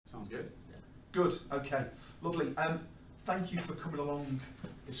good. Yeah. Good, okay, lovely. Thank you for coming along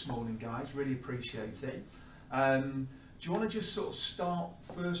this morning, guys, really appreciate it. Do you want to just sort of start,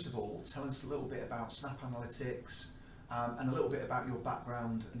 first of all, tell us a little bit about Snap Analytics and a little bit about your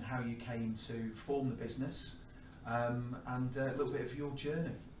background and how you came to form the business and a little bit of your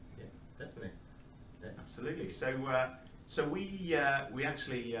journey. Yeah, definitely. Yeah. Absolutely. So we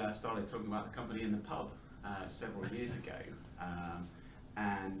actually started talking about the company in the pub several years ago,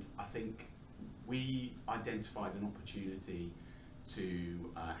 and I think we identified an opportunity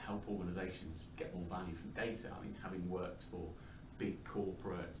to help organisations get more value from data. I think having worked for big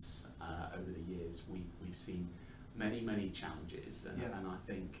corporates over the years, we've seen many challenges, and I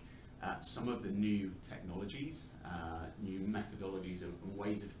think some of the new technologies, new methodologies and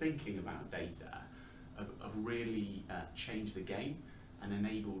ways of thinking about data have really changed the game and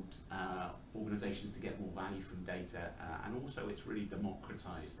enabled organisations to get more value from data, and also it's really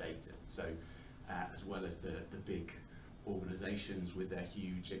democratised data. So as well as the big organisations with their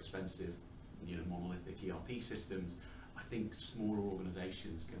huge, expensive, monolithic ERP systems, I think smaller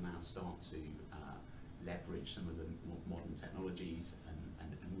organisations can now start to leverage some of the modern technologies and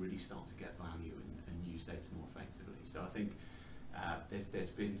really start to get value and use data more effectively. So I think there's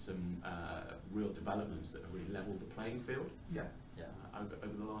been some real developments that have really leveled the playing field. Yeah.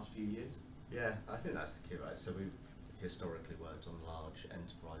 Over the last few years. Yeah, I think that's the key, right? So we've historically worked on large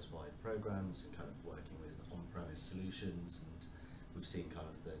enterprise-wide programs and kind of working with on-premise solutions, and we've seen kind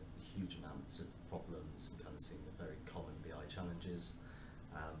of the huge amounts of problems and kind of seen the very common BI challenges.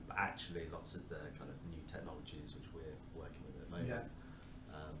 But actually lots of the kind of new technologies which we're working with at the moment,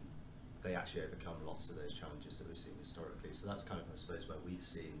 they actually overcome lots of those challenges that we've seen historically. So that's kind of, I suppose, where we've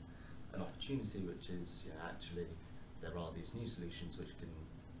seen an opportunity, which is, actually there are these new solutions which can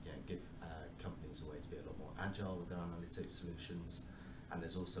give companies a way to be a lot more agile with their analytics solutions, and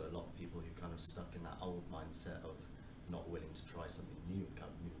there's also a lot of people who kind of stuck in that old mindset of not willing to try something new and kind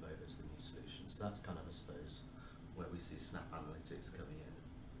of move over to the new solutions. So that's kind of, I suppose, where we see Snap Analytics coming in,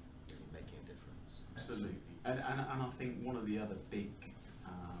 really making a difference. Absolutely, and I think one of the other big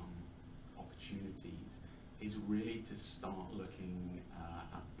opportunities is really to start looking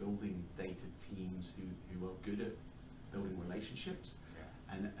at building data teams who are good at building relationships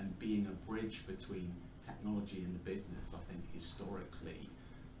and being a bridge between technology and the business. I think historically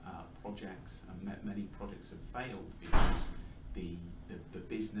projects and many projects have failed because the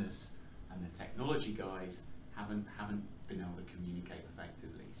business and the technology guys haven't been able to communicate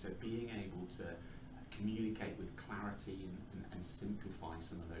effectively. So being able to communicate with clarity and simplify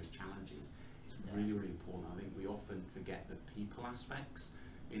some of those challenges is really important. I think we often forget the people aspects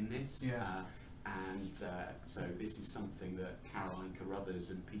in this. So this is something that Caroline Carruthers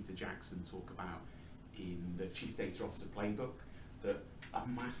and Peter Jackson talk about in the Chief Data Officer Playbook, that a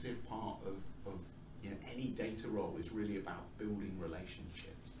massive part of any data role is really about building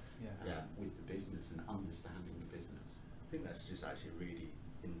relationships with the business and understanding the business. I think that's just actually a really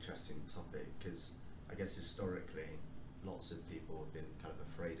interesting topic, because I guess historically lots of people have been kind of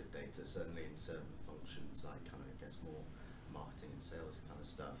afraid of data, certainly in certain functions like kind of, I guess, more marketing and sales kind of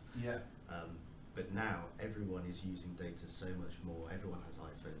stuff. But now everyone is using data so much more. Everyone has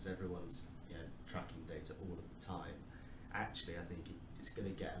iPhones, everyone's tracking data all of the time. Actually, I think it's going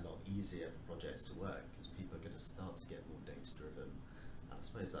to get a lot easier for projects to work because people are going to start to get more data driven. And I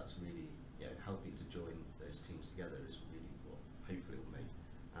suppose that's really helping to join those teams together is really what hopefully will make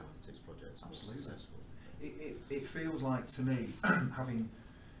analytics projects more successful. It feels like to me, having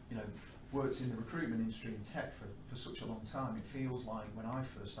worked in the recruitment industry in tech for such a long time, it feels like when I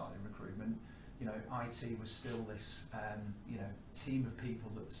first started in recruitment, IT was still this team of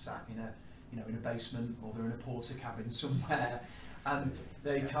people that sat in a basement, or they're in a porter cabin somewhere, and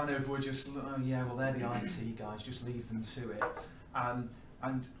they kind of were just, oh yeah, well they're the IT guys, just leave them to it.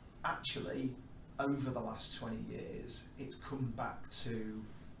 And actually, over the last 20 years, it's come back to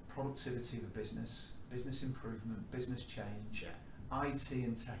productivity of a business improvement, business change. IT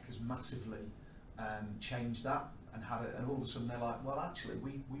and tech has massively changed that, and all of a sudden they're like, well actually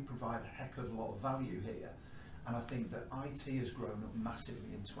we provide a heck of a lot of value here. And I think that IT has grown up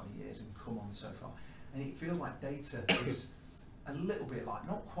massively in 20 years and come on so far. And it feels like data is a little bit like,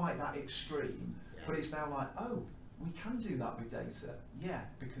 not quite that extreme, but it's now like, oh, we can do that with data. Yeah,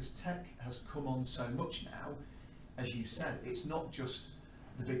 because tech has come on so much now. As you said, it's not just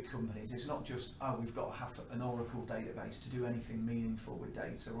the big companies, it's not just, oh, we've got to have an Oracle database to do anything meaningful with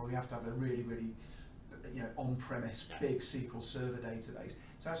data, or we have to have a really on-premise big SQL Server database.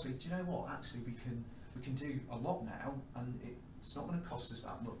 So actually, do you know what? Actually, we can do a lot now, and it's not going to cost us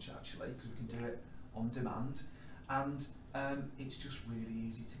that much actually, because we can do it on demand. and it's just really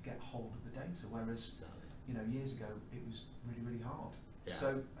easy to get hold of the data, whereas Exactly. you know, years ago it was really, really hard. Yeah.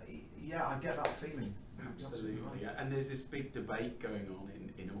 So yeah, I get that feeling. Absolutely, yeah. And there's this big debate going on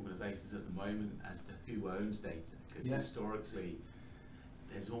in organisations at the moment as to who owns data, because Yeah. historically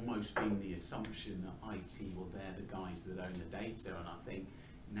there's almost been the assumption that IT, well, they're the guys that own the data, and I think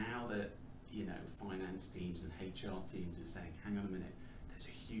now that, you know, finance teams and HR teams are saying, hang on a minute, there's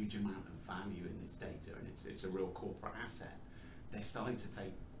a huge amount of value in this data and it's a real corporate asset, they're starting to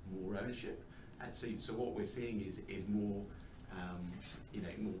take more ownership. And so what we're seeing is more, you know,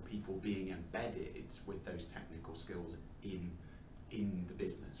 more people being embedded with those technical skills in the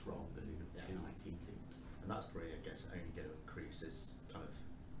business rather than in IT teams. And that's probably, I guess, only going to increase as kind of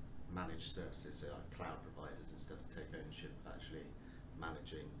managed services, so like cloud providers and stuff, take ownership of actually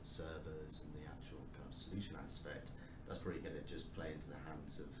managing the servers and the actual kind of solution aspect. That's probably going to just play into the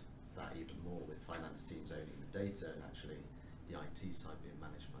hands of that even more, with finance teams owning the data and actually the IT side being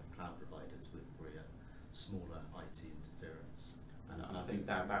managed by cloud providers with probably a smaller IT interference. And I think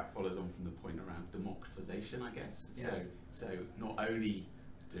that follows on from the point around democratization, I guess. Yeah. So not only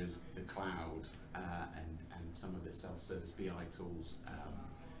does the cloud and some of the self-service BI tools,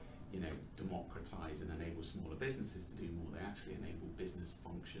 you know, democratize and enable smaller businesses to do more, they actually enable business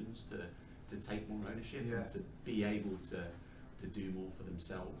functions to take more ownership Yeah. and to be able to do more for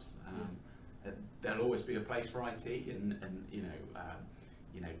themselves. There'll always be a place for IT and you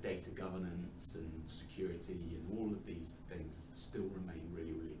know, data governance and security and all of these things still remain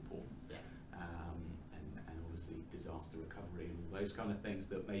really, really important. Yeah. And obviously disaster recovery and all those kind of things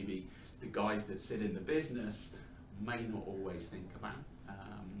that maybe the guys that sit in the business may not always think about.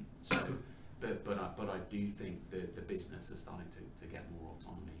 But I do think that the business is starting to get more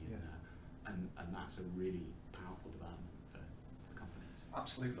autonomy, and that's a really powerful development for companies.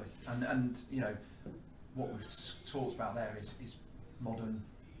 Absolutely, and you know, what we've talked about there is modern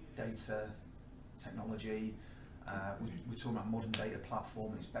data technology. We're talking about modern data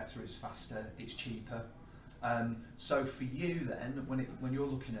platform. It's better, it's faster, it's cheaper. So for you then, when you're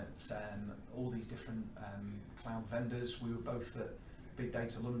looking at all these different cloud vendors, we were both at Big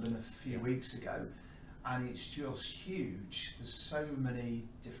Data London a few weeks ago, and it's just huge. There's so many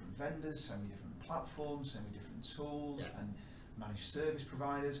different vendors, so many different platforms, so many different tools and managed service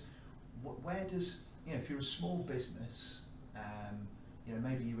providers. Where does, you know, if you're a small business, you know,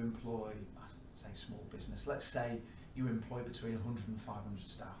 maybe you employ, say small business, let's say you employ between 100 and 500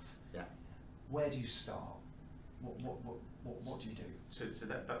 staff. Yeah. Where do you start? What do you do? So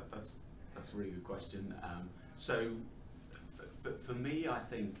that's a really good question. So for me, I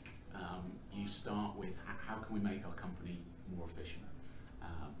think you start with how can we make our company more efficient.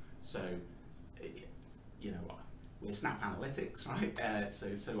 You know, we're Snap Analytics, right?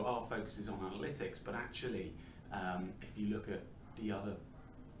 So our focus is on analytics, but actually, if you look at the other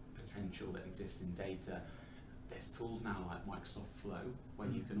potential that exists in data, there's tools now like Microsoft Flow where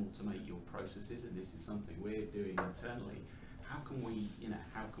you can automate your processes, and this is something we're doing internally. How can we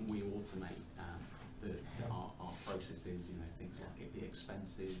automate our processes? You know, things like the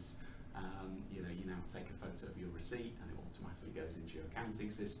expenses. You know, you now take a photo of your receipt and it automatically goes into your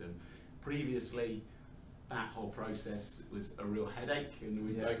accounting system. Previously, that whole process was a real headache, and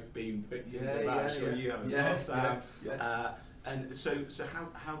we've both been victims of that. I'm sure you have as well, Sam. And so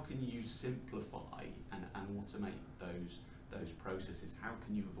how can you simplify and automate those processes? How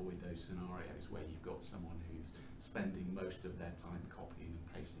can you avoid those scenarios where you've got someone who's spending most of their time copying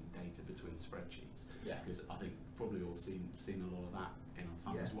and pasting data between spreadsheets? Because I think probably all seen a lot of that in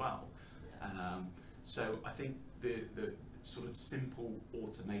our time as well. So I think the sort of simple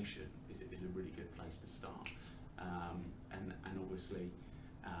automation is a really good place to start. And obviously,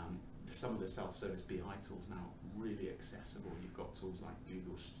 some of the self-service BI tools now really accessible. You've got tools like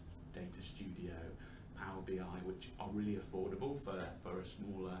Google Data Studio, Power BI, which are really affordable for a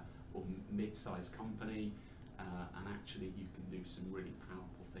smaller or mid-sized company, and actually you can do some really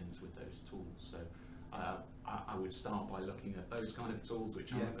powerful things with those tools. So I would start by looking at those kind of tools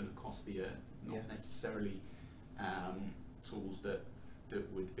which aren't going to cost the earth, not necessarily tools that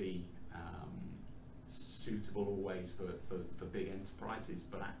would be suitable always for big enterprises,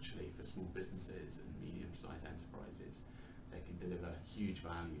 but actually for small businesses and medium-sized enterprises, they can deliver huge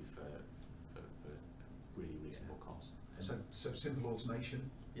value for really reasonable cost. So simple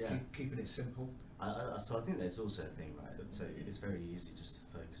automation, keeping it simple. So I think there's also a thing, right? So it's very easy just to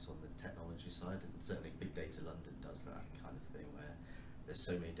focus on the technology side, and certainly Big Data London does that kind of thing where there's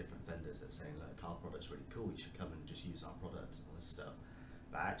so many different vendors that are saying, look, our product's really cool, you should come and just use our product and all this stuff.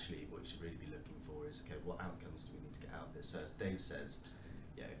 But actually what you should really be looking for is, okay, what outcomes do we need to get out of this? So as Dave says,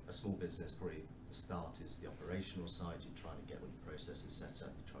 you know, a small business probably start is the operational side. You're trying to get all your processes set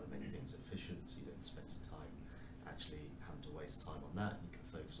up, you're trying to make things efficient so you don't spend your time actually having to waste time on that. You can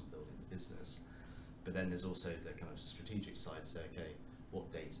focus on building the business. But then there's also the kind of strategic side, so okay,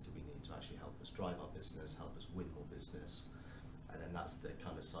 what data do we need to actually help us drive our business, help us win more business? And then that's the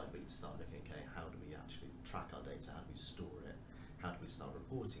kind of side where you start looking, okay, how do we actually track our data, how do we store it, how do we start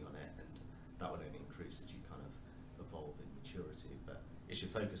reporting on it? And that will only increase as you kind of evolve in maturity. But it's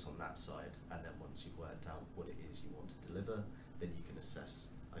your focus on that side, and then once you've worked out what it is you want to deliver, then you can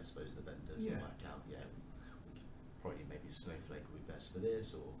assess, I suppose, the vendors and work out, we could probably maybe Snowflake will be best for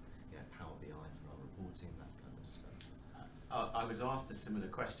this, or Power BI for our reporting, that kind of stuff. I was asked a similar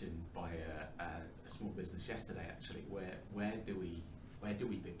question by a small business yesterday, actually. Where do we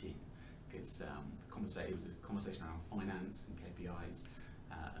begin? Because it was a conversation around finance and KPIs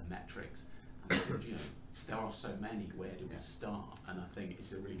and metrics. And I said, there are so many. Where do we start? And I think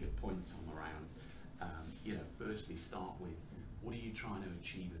it's a really good point, Tom, around firstly start with what are you trying to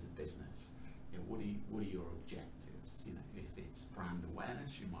achieve as a business? What are your objectives? If it's brand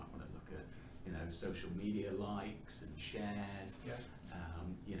awareness, you might want to look at social media likes and shares.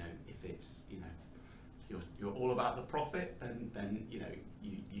 If it's you're all about the profit, then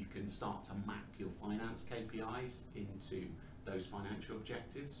you can start to map your finance KPIs into those financial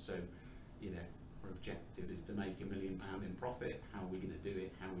objectives. So our objective is to make £1 million in profit. How are we going to do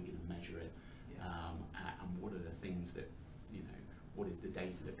it? How are we going to measure it? And what are the things that what is the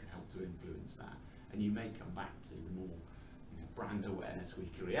data that can help to influence that? And you may come back to the more brand awareness we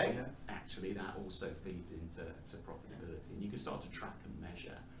create. Actually, that also feeds into profitability, and you can start to track and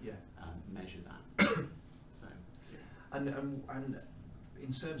measure that. So, and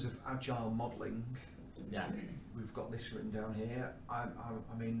in terms of agile modelling, we've got this written down here. I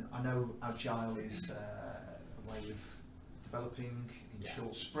mean, I know agile is a way of developing in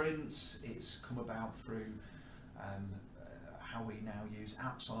short sprints. It's come about through how we now use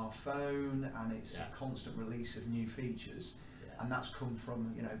apps on our phone, and it's a constant release of new features. And that's come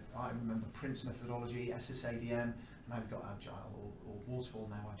from, I remember Prince methodology, SSADM, now we've got Agile, or Waterfall,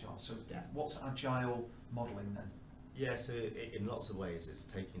 now Agile. So what's Agile modelling then? Yeah, so in lots of ways it's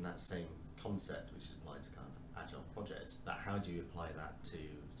taking that same concept which is applied to kind of Agile projects, but how do you apply that to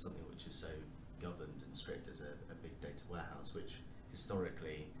something which is so governed and strict as a big data warehouse, which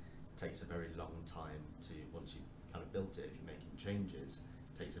historically takes a very long time to, once you've kind of built it, if you're making changes,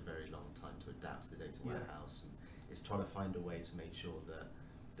 it takes a very long time to adapt to the data warehouse. And it's trying to find a way to make sure that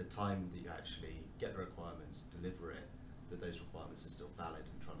the time that you actually get the requirements, deliver it, that those requirements are still valid,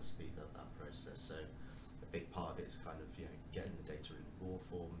 and trying to speed up that process. So a big part of it is kind of getting the data in raw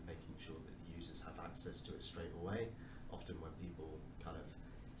form, making sure that the users have access to it straight away. Often when people kind of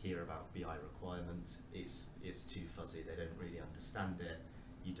hear about BI requirements, it's too fuzzy, they don't really understand it.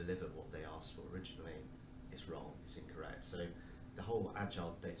 You deliver what they asked for originally, it's wrong, it's incorrect. So the whole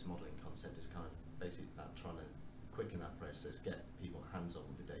agile data modeling concept is kind of basically about trying to quicken that process, get people hands-on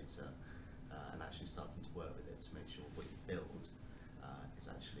with the data, and actually starting to work with it to make sure what you build is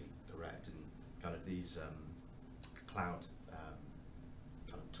actually correct. And kind of these cloud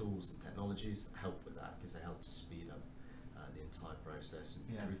kind of tools and technologies help with that, because they help to speed up the entire process,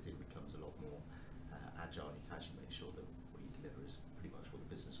 and everything becomes a lot more agile. You can actually make sure that what you deliver is pretty much what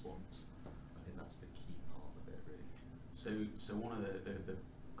the business wants. I think that's the key part of it, really. So one of the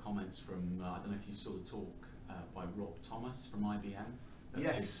comments from, I don't know if you saw the talk by Rob Thomas from IBM.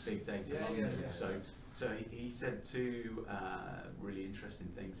 Big data. So he said two really interesting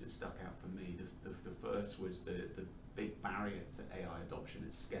things that stuck out for me. The first was the big barrier to AI adoption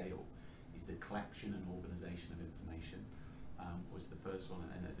at scale is the collection and organisation of information. Was the first one,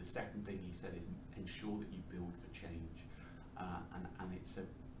 and the second thing he said is ensure that you build for change, and it's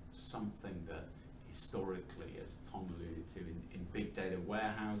something that historically, as Tom alluded to, in big data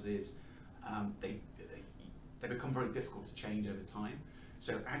warehouses, they become very difficult to change over time.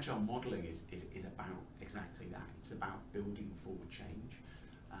 So agile modelling is about exactly that. It's about building for change.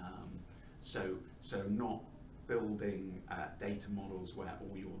 So not building data models where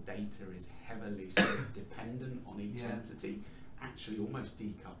all your data is heavily sort of dependent on each entity, actually almost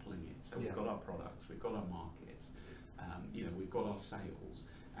decoupling it. So we've got our products, we've got our markets, we've got our sales,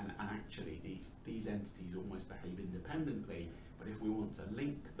 and actually these entities almost behave independently, but if we want to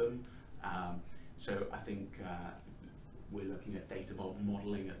link them, so I think we're looking at data vault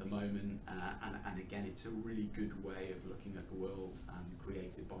modelling at the moment, and again, it's a really good way of looking at the world,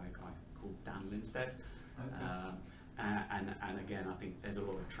 created by a guy called Dan Linstead. Okay. And again, I think there's a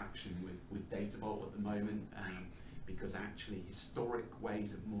lot of traction with data vault at the moment, because actually historic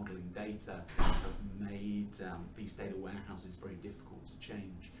ways of modelling data have made these data warehouses very difficult to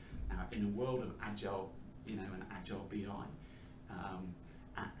change. Now, in a world of agile, an agile BI,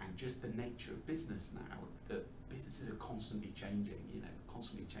 and just the nature of business now, that businesses are constantly changing,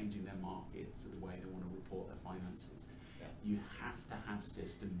 constantly changing their markets, the way they want to report their finances. Yeah. You have to have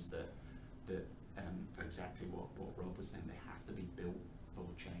systems that are exactly what Rob was saying. They have to be built for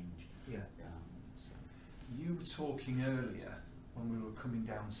change. Yeah. So. You were talking earlier when we were coming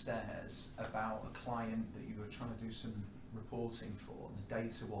downstairs about a client that you were trying to do some reporting for, and the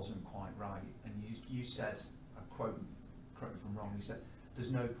data wasn't quite right, and you said, I quote me if I'm wrong, you said,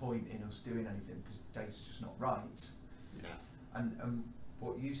 there's no point in us doing anything because the data's just not right. Yeah. And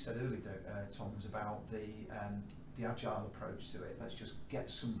what you said earlier, Tom, was about the agile approach to it. Let's just get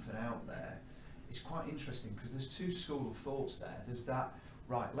something out there. It's quite interesting because there's two school of thoughts there. There's that,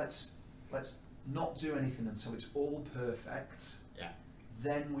 right, let's not do anything until it's all perfect. Yeah.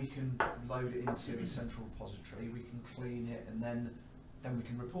 Then we can load it into a central repository, we can clean it, and then we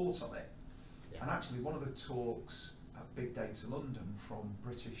can report on it. Yeah. And actually one of the talks at Big Data London from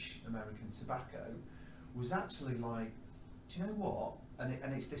British American Tobacco was actually like, do you know what?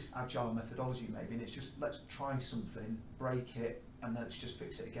 And it's this agile methodology maybe, and it's just, let's try something, break it, and then let's just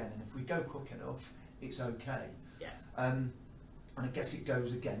fix it again. And if we go quick enough, it's okay. Yeah. And I guess it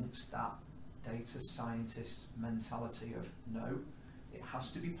goes against that data scientist mentality of, no, it has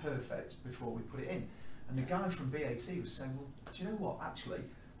to be perfect before we put it in. And the guy from BAT was saying, well, do you know what, actually,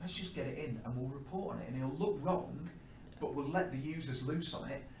 let's just get it in and we'll report on it, and it'll look wrong, but we'll let the users loose on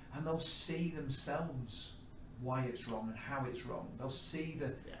it, and they'll see themselves why it's wrong and how it's wrong. They'll see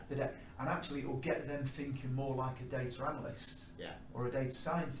the and actually it will get them thinking more like a data analyst or a data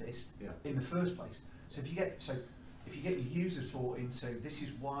scientist in the first place. So if you get your users bought into, this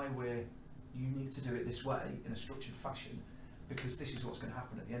is why you need to do it this way in a structured fashion, because this is what's going to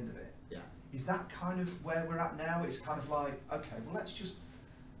happen at the end of it. Yeah. Is that kind of where we're at now? It's kind of like, okay, well, let's just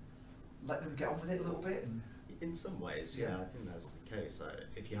let them get on with it a little bit. And in some ways, yeah, I think that's the case.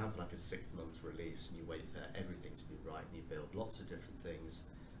 If you have like a 6-month release and you wait for everything to be right and you build lots of different things,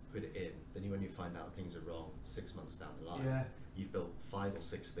 put it in, then when you find out things are wrong 6 months down the line, you've built 5 or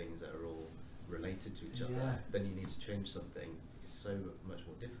 6 things that are all related to each other, then you need to change something. It's so much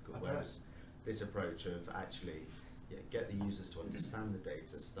more difficult. Whereas this approach of actually get the users to understand the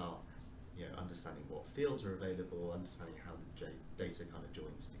data, start understanding what fields are available, understanding how the data kind of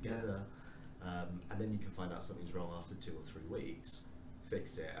joins together, and then you can find out something's wrong after 2 or 3 weeks,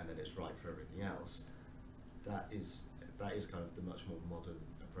 fix it, and then it's right for everything else. That is kind of the much more modern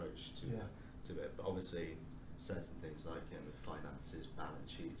approach to it. But obviously, certain things like with finances,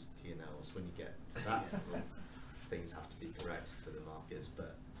 balance sheets, P&Ls, when you get to that level, things have to be correct for the markets.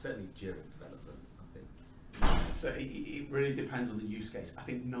 But certainly during development, I think. So it really depends on the use case. I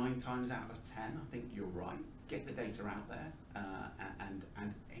think 9 times out of 10, I think you're right. Get the data out there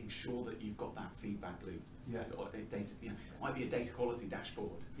and ensure that you've got that feedback loop. Or data, might be a data quality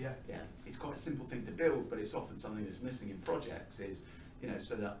dashboard. It's quite a simple thing to build, but it's often something that's missing in projects. Is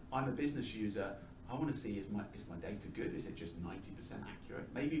so that I'm a business user, I want to see is my data good? Is it just 90% accurate?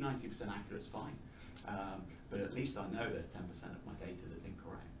 Maybe 90% accurate is fine, but at least I know there's 10% of my data that's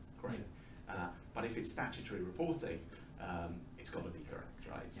incorrect. Great. But if it's statutory reporting, it's got to be correct,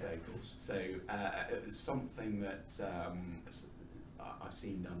 right? Something that I've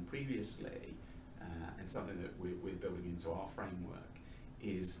seen done previously, and something that we're building into our framework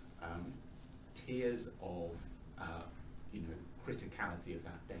is tiers of criticality of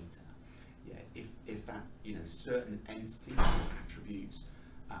that data. If that certain entities or attributes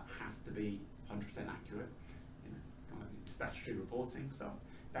have to be 100% accurate, kind of statutory reporting stuff.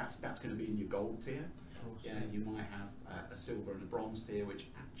 That's going to be in your gold tier. You might have a silver and a bronze tier, which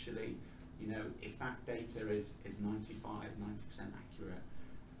actually, if that data is 95, 90% accurate,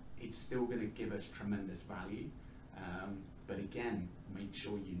 it's still going to give us tremendous value. But again, make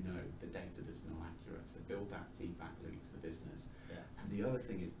sure you know the data that's not accurate. So build that feedback loop to the business. And the other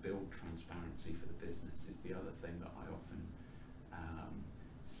thing is build transparency for the business. Is the other thing that I often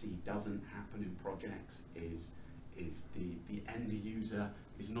see doesn't happen in projects is the end user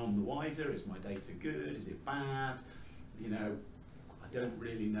is none the wiser. Is my data good? Is it bad? I don't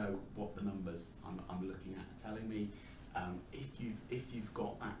really know what the numbers I'm looking at are telling me. If you've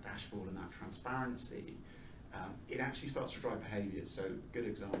got that dashboard and that transparency, it actually starts to drive behaviour. So good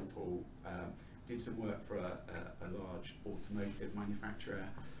example, did some work for a large automotive manufacturer,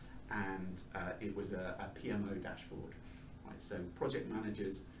 and it was a PMO dashboard. Right? So project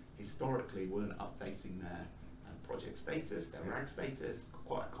managers historically weren't updating their project status, their RAG status,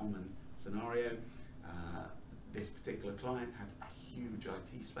 quite a common scenario. This particular client had a huge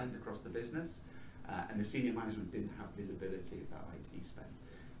IT spend across the business, and the senior management didn't have visibility of that IT spend.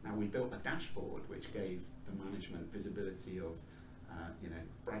 Now we built a dashboard which gave the management visibility of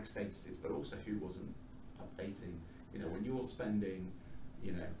brag statuses, but also who wasn't updating. When you're spending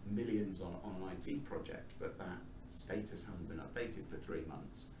millions on an IT project, but that status hasn't been updated for 3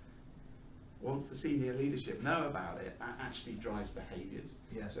 months. Once the senior leadership know about it, that actually drives behaviours.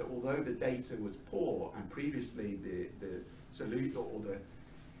 Yeah. So although the data was poor and previously the solution or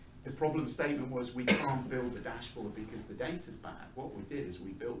the problem statement was we can't build the dashboard because the data's bad, what we did is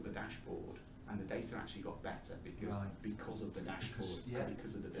we built the dashboard and the data actually got better because of the dashboard and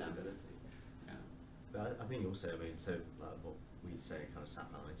because of the visibility. Yeah. But I think also, so like what we say kind of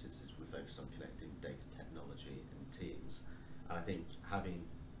SAP Analytics is we focus on connecting data technology and teams. And I think having,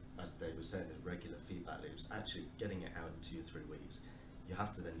 as Dave was saying, there's regular feedback loops, actually getting it out in 2 or 3 weeks. You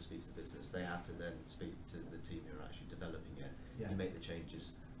have to then speak to the business, they have to then speak to the team who are actually developing it. You make the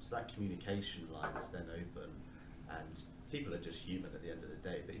changes, so that communication line is then open, and people are just human at the end of the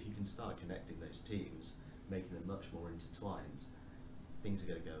day, but if you can start connecting those teams, making them much more intertwined, things are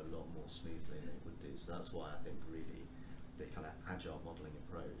going to go a lot more smoothly than it would do. So that's why I think really the kind of agile modelling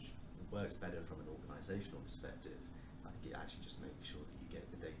approach works better from an organisational perspective. I think it actually just makes sure that you get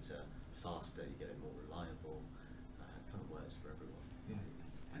the data faster, you get it more reliable, kind of works for everyone. Yeah.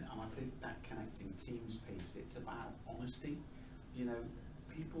 And I think that connecting teams piece, it's about honesty.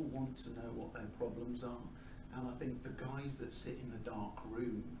 People want to know what their problems are, and I think the guys that sit in the dark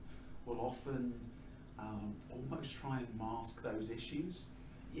room will often almost try and mask those issues.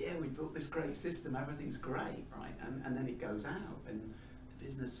 Yeah, we built this great system, everything's great, right? And then it goes out, and the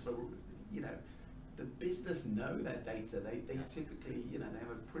business, the business know their data. They typically, they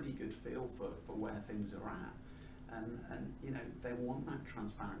have a pretty good feel for where things are at. And they want that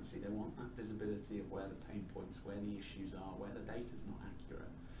transparency, they want that visibility of where the pain points, where the issues are, where the data's not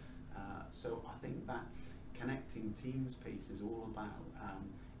accurate. So I think that connecting teams piece is all about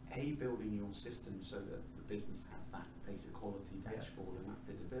building your system so that the business have that data quality dashboard and that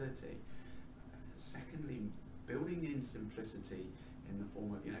visibility. Secondly, building in simplicity in the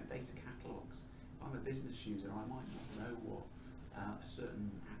form of data catalogues. If I'm a business user, I might not know what a certain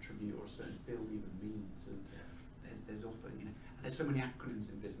attribute or a certain field even means, and there's often and there's so many acronyms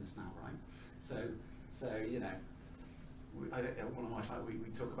in business now, right? So we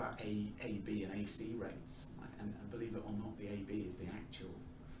talk about A, B, and AC rates, right? And believe it or not, the AB is the actual,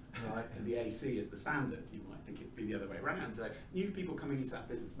 and the AC is the standard. You might think it'd be the other way around. New people coming into that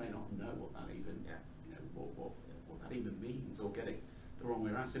business may not know what that even, what that even means, or get it the wrong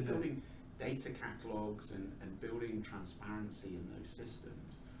way around. So building data catalogues and building transparency in those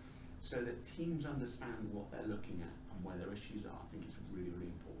systems, so that teams understand what they're looking at and where their issues are, I think is really, really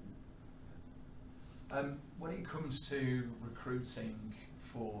important. When it comes to recruiting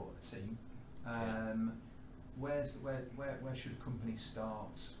for a team, where should a company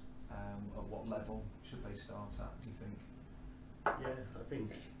start? At what level should they start at, do you think? Yeah, I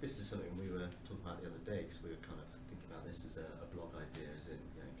think this is something we were talking about the other day, because we were kind of thinking about this as a blog idea, as in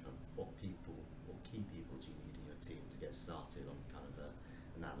kind of what key people do you need in your team to get started on kind of an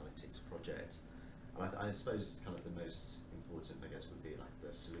analytics project. And I suppose kind of the most important, I guess, would be like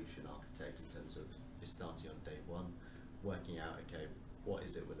the solution architect, in terms of starting on day one, working out, okay, what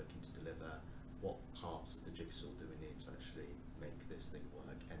is it we're looking to deliver, what parts of the jigsaw do we need to actually make this thing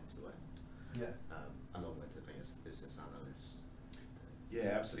work end to end, along with, I guess, the business analyst.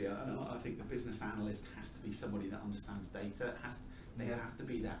 Yeah, absolutely. I think the business analyst has to be somebody that understands data. They have to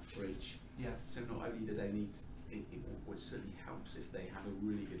be that bridge. Yeah. So not only do they need, it certainly helps if they have a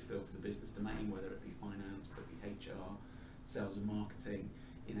really good feel for the business domain, whether it be finance, whether it be HR, sales and marketing.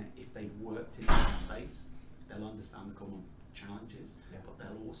 If they've worked in that space, they'll understand the common challenges, but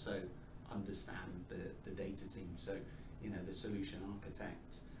they'll also understand the data team. So, the solution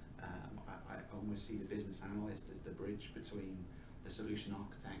architect, I almost see the business analyst as the bridge between the solution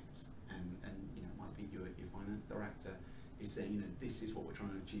architect and might be your finance director, is saying, this is what we're trying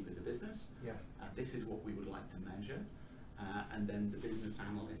to achieve as a business. This is what we would like to measure, and then the business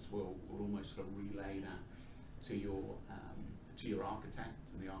analyst will almost sort of relay that to your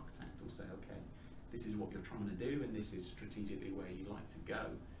architect, and the architect will say, okay, this is what you're trying to do, and this is strategically where you'd like to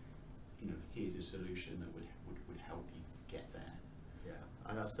go. Here's a solution that would help you get there. Yeah,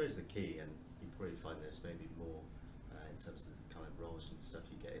 and I suppose the key, and you probably find this maybe more in terms of the kind of roles and stuff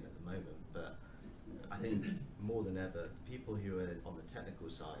you get in at the moment, but I think more than ever, people who are on the technical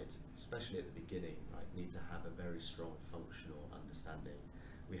side, especially at the beginning, need to have a very strong functional understanding.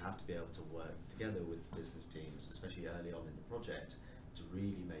 We have to be able to work together with business teams, especially early on in the project, to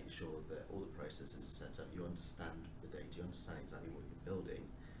really make sure that all the processes are set up, you understand the data, you understand exactly what you're building,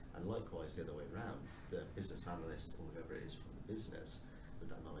 and likewise the other way around, the business analyst or whoever it is from the business with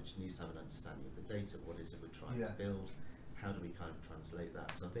that knowledge needs to have an understanding of the data. What is it we're trying Yeah. to build? How do we kind of translate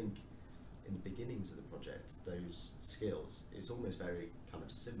that? So I think in the beginnings of the project, those skills, it's almost very kind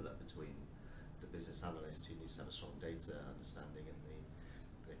of similar between the business analyst who needs to have a strong data understanding and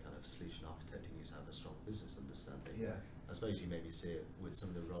the kind of solution architect who needs to have a strong business understanding. Yeah. I suppose you maybe see it with some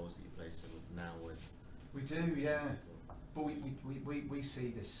of the roles that you place in now with. We do, yeah. But we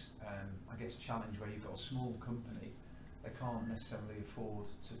see this, I guess, challenge where you've got a small company, they can't necessarily afford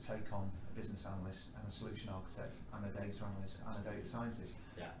to take on a business analyst and a solution architect and a data analyst and a data scientist.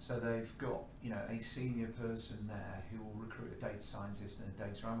 Yeah. So they've got, you know, a senior person there who will recruit a data scientist and a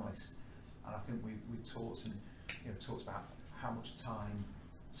data analyst. And I think we've talked about how much time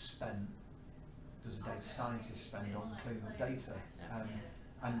spent does a data scientist spend on cleaning up data.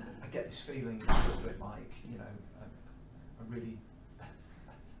 And I get this feeling a little bit like, you know, a really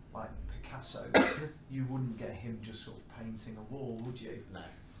like Picasso, you wouldn't get him just sort of painting a wall, would you? No.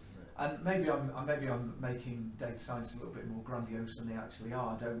 And maybe I'm making data science a little bit more grandiose than they actually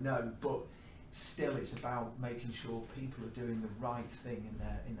are. I don't know, but still, it's about making sure people are doing the right thing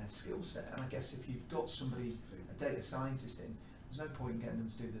in their skill set. And I guess if you've got somebody, a data scientist in, there's no point in getting them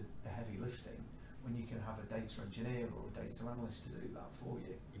to do the heavy lifting when you can have a data engineer or a data analyst to do that for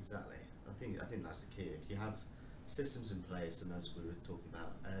you. Exactly. I think that's the key. If you have systems in place, and as we were talking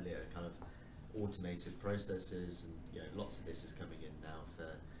about earlier, kind of automated processes, and you know, lots of this is coming in now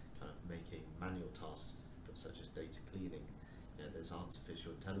for kind of making manual tasks such as data cleaning. You know, there's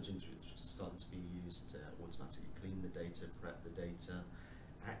artificial intelligence which is starting to be used to automatically clean the data, prep the data.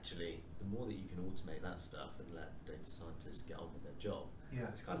 Actually, the more that you can automate that stuff and let data scientists get on with their job, Yeah.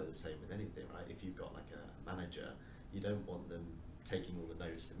 it's kind of the same with anything, right? If you've got like a manager, you don't want them taking all the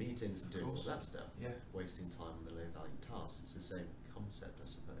notes for meetings and doing all that stuff, Yeah. wasting time on the low value tasks. It's the same concept, I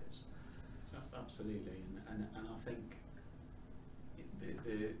suppose. Absolutely, and I think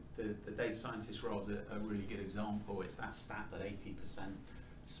the data scientist role is a really good example. It's that stat that 80%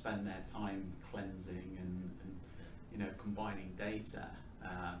 spend their time cleansing and you know, combining data.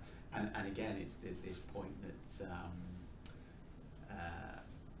 And again, it's this point that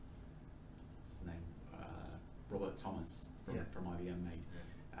what's his name, Robert Thomas from IBM made,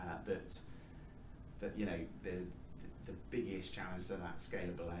 that you know, the biggest challenge to that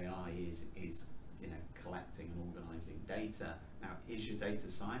scalable AI is you know, collecting and organising data. Now, is your data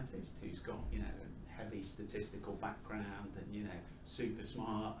scientist who's got, you know, a heavy statistical background and, you know, super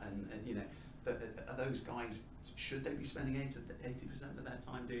smart and you know, are those guys, should they be spending 80% of their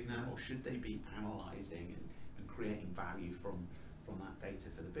time doing that, or should they be analysing and creating value from that data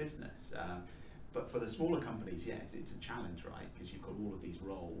for the business? But for the smaller companies, yes, it's a challenge, right? Because you've got all of these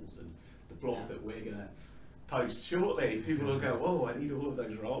roles, and the blog that we're going to post shortly, people will go, "Oh, I need all of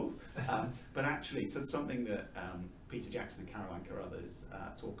those roles." But actually, so something that Peter Jackson and Caroline Carruthers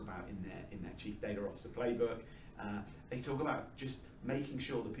talk about in their Chief Data Officer playbook, they talk about just making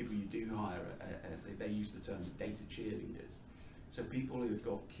sure the people you do hire, they use the term data cheerleaders. So people who've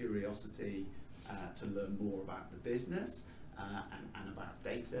got curiosity to learn more about the business and about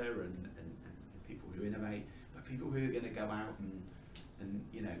data and people who innovate, but people who are going to go out and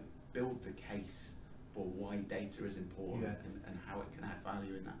you know, build the case for why data is important and how it can add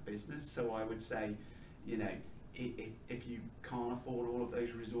value in that business. So I would say, you know, if you can't afford all of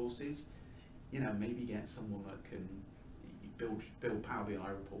those resources, you know, maybe get someone that can build Power BI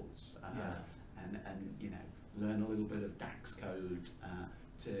reports and you know, learn a little bit of DAX code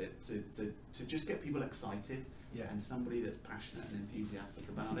to just get people excited, and somebody that's passionate and enthusiastic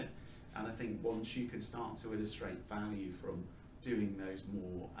about it. And I think once you can start to illustrate value from doing those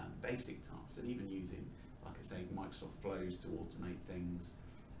more basic tasks, and even using, like I say, Microsoft Flows to automate things.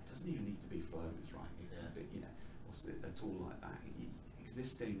 It doesn't even need to be Flows, right? It can be, you know, a tool like that.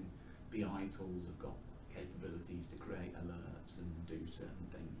 Existing BI tools have got capabilities to create alerts and do certain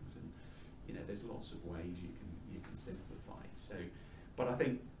things, and you know, there's lots of ways you can simplify. So, but I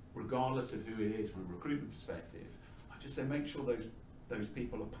think regardless of who it is from a recruitment perspective, I just say make sure those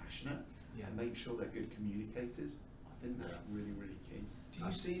people are passionate and make sure they're good communicators. I think that's really, really key. Do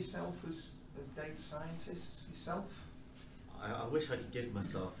you see yourself as data scientists yourself? I wish I could give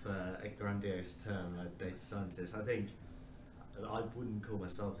myself a grandiose term, a data scientist. I think I wouldn't call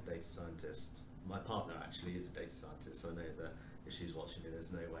myself a data scientist. My partner actually is a data scientist, so I know that if she's watching me,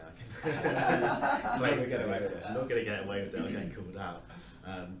 there's no way I can claim to get away with it. I'm not going to get away with it, I'll get called out.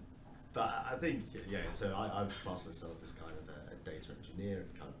 But I think, so I would class myself as kind of a data engineer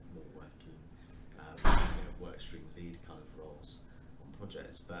and kind of more working, work stream lead kind of roles on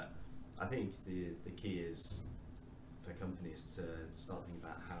projects. But I think the key is for companies to start thinking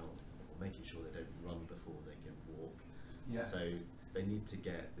about how, or making sure they don't run before they can walk. Yeah. So they need to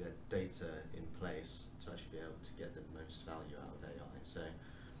get the data in place to actually be able to get the most value out of AI. So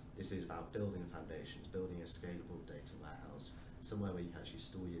this is about building foundations, building a scalable data warehouse, somewhere where you can actually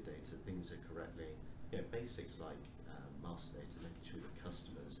store your data, things are correctly, basics like master data, making sure your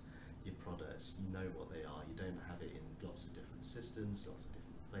customers, your products, you know what they are, you don't have it in lots of different systems, lots of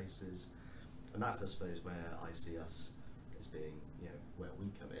different places. And that's, I suppose, where I see us as being, where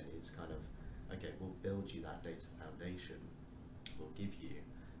we come in, is kind of, okay, we'll build you that data foundation, we'll give you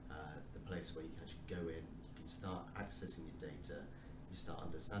the place where you can actually go in, you can start accessing your data, you start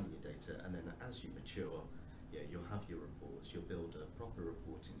understanding your data, and then as you mature, you'll have your reports, you'll build a proper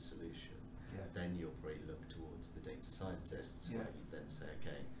reporting solution, then you'll probably look towards the data scientists, where you then say,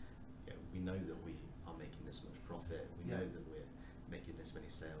 okay, we know that we are making this much profit, we know that we're making this many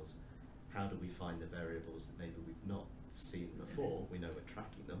sales, how do we find the variables that maybe we've not seen before? We know we're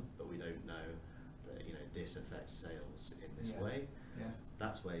tracking them, but we don't know that this affects sales in this way.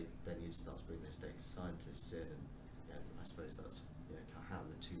 That's where then you start to bring those data scientists in, and I suppose that's how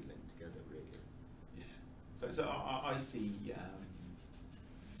the two link together really. So I see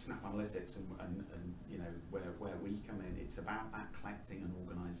Snap Analytics and where we come in. It's about that collecting and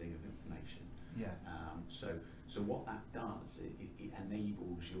organising of information. So what that does, it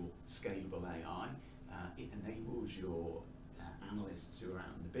enables your scalable AI. It enables your analysts who are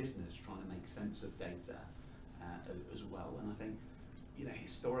out in the business trying to make sense of data as well. And I think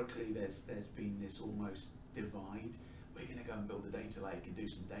historically there's been this almost divide. We're going to go and build a data lake and do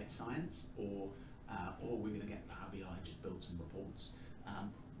some data science, or we're going to get Power BI and just build some reports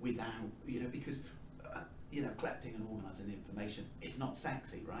without because collecting and organising information, it's not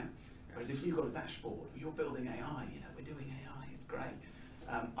sexy, right? Whereas if you've got a dashboard, you're building AI, we're doing AI, it's great.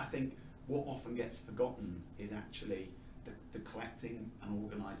 I think what often gets forgotten is actually the collecting and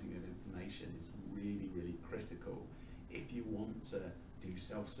organising of information is really, really critical if you want to do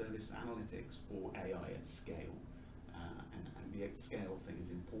self-service analytics or AI at scale. And the scale thing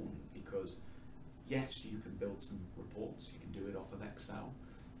is important because, yes, you can build some reports, you can do it off of Excel,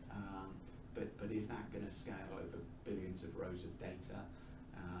 but is that going to scale over billions of rows of data?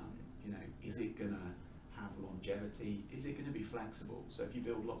 Is it going to have longevity? Is it going to be flexible? So if you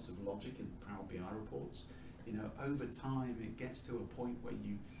build lots of logic in Power BI reports, over time it gets to a point where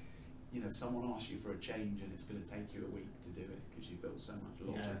someone asks you for a change and it's going to take you a week to do it because you built so much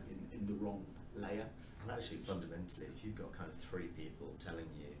logic in the wrong layer. And actually, fundamentally, if you've got kind of three people telling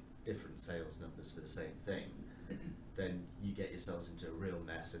you different sales numbers for the same thing, then you get yourselves into a real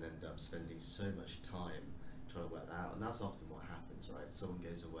mess and end up spending so much time trying to work that out. And that's often what happens, right? Someone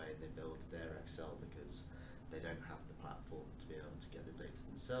goes away and they build their Excel because they don't have the platform to be able to get the data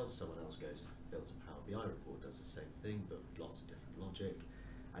themselves. Someone else goes, builds a Power BI report, does the same thing, but with lots of different logic.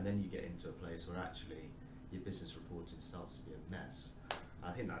 And then you get into a place where actually your business reporting starts to be a mess.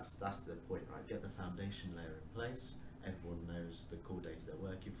 I think that's the point, right? Get the foundation layer in place. Everyone knows the core data they're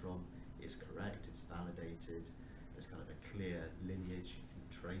working from is correct, it's validated, there's kind of a clear lineage, you can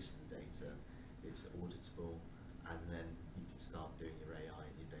trace the data, it's auditable, and then you can start doing your AI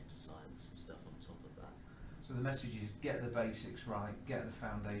and your data science and stuff on top of that. So the message is get the basics right, get the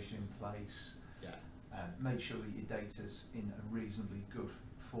foundation in place, make sure that your data's in a reasonably good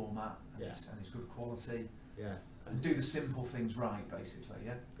format and it's good quality. And do the simple things right, basically.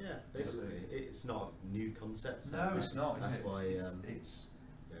 Basically, it's not a new concept. No, it's not. That's why it's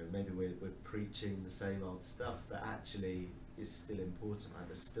maybe we're preaching the same old stuff, but actually it's still important. Right?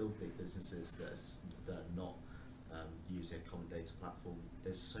 There's still big businesses that are not using a common data platform.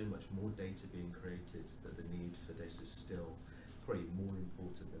 There's so much more data being created that the need for this is still probably more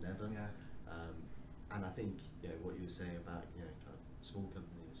important than ever. And I think what you were saying about kind of small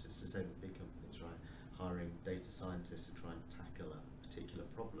companies, it's the same with big companies, right? Hiring data scientists to try and tackle a particular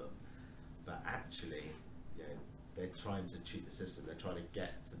problem, but actually, they're trying to cheat the system. They're trying to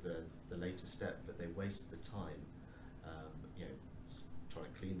get to the later step, but they waste the time. Trying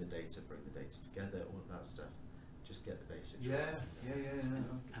to clean the data, bring the data together, all of that stuff. Just get the basics.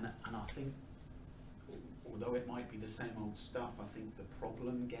 And I think, although it might be the same old stuff, I think the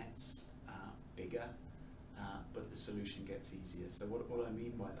problem gets bigger, but the solution gets easier. So what I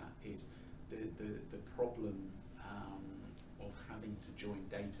mean by that is the problem of having to join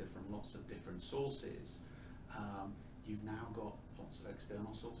data from lots of different sources. You've now got lots of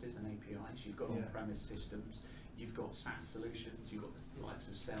external sources and APIs. You've got on-premise systems. You've got SaaS solutions. You've got the likes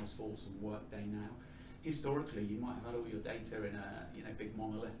of Salesforce and Workday now. Historically, you might have had all your data in a big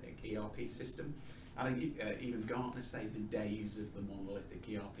monolithic ERP system. I think even Gartner say the days of the monolithic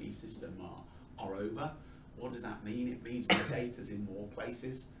ERP system are over. What does that mean? It means the data's in more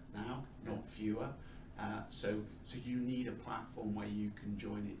places now, not fewer. So you need a platform where you can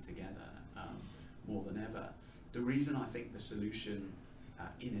join it together more than ever. The reason I think the solution,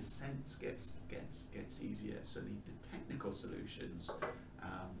 in a sense, gets easier. So the technical solutions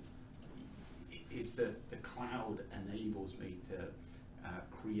is that the cloud enables me to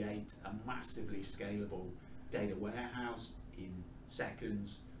create a massively scalable data warehouse in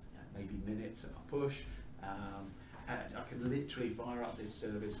seconds, maybe minutes at a push. I can literally fire up this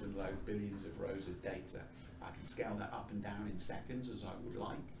service and load billions of rows of data. I can scale that up and down in seconds as I would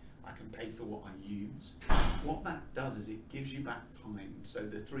like. I can pay for what I use. What that does is it gives you back time. So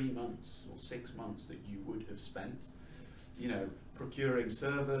the 3 months or 6 months that you would have spent, procuring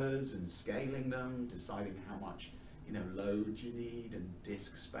servers and scaling them, deciding how much, load you need and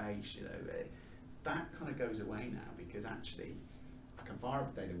disk space, that kind of goes away now, because actually I can fire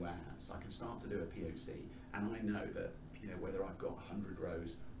up a data warehouse, I can start to do a POC, and I know that, whether I've got 100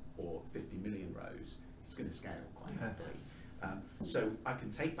 rows or 50 million rows, it's going to scale quite rapidly. So I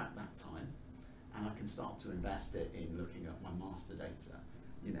can take back that time and I can start to invest it in looking at my master data,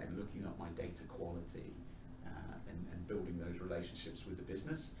 looking at my data quality and building those relationships with the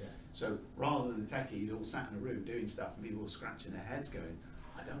business. Yeah. So rather than the techies all sat in a room doing stuff and people scratching their heads going,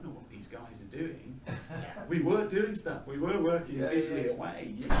 I don't know what these guys are doing. We were doing stuff, we were working busily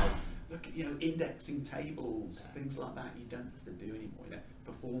away. Look, indexing tables, things like that, you don't have to do anymore.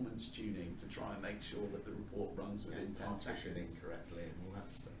 Performance tuning to try and make sure that the report runs within 10 seconds. Incorrectly and all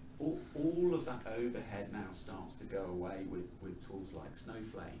that stuff. All of that overhead now starts to go away with tools like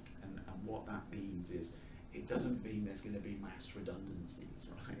Snowflake, and what that means is it doesn't mean there's going to be mass redundancies,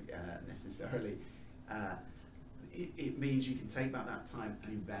 right? Necessarily. It means you can take back that time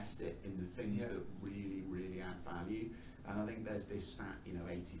and invest it in the things that really, really add value. And I think there's this stat, 85%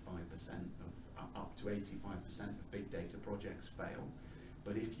 of up to 85% of big data projects fail.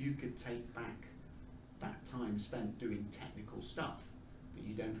 But if you could take back that time spent doing technical stuff that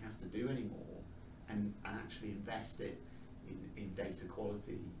you don't have to do anymore, and actually invest it in data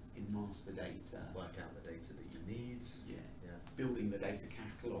quality, in master data, Work out the data that you need. Building the data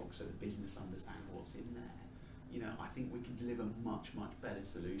catalog so the business understand what's in there. I think we can deliver much, much better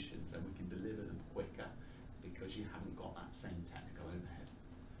solutions, and we can deliver them quicker because you haven't got that same technical overhead.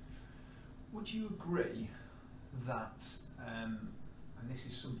 Would you agree that, and this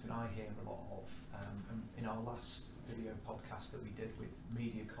is something I hear a lot of, in our last video podcast that we did with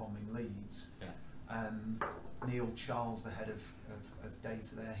MediaCom in Leeds, Neil Charles, the head of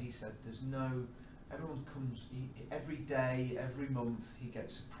data there, he said everyone comes, every day, every month, he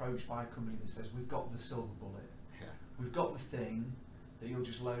gets approached by a company that says, we've got the silver bullet. We've got the thing that you'll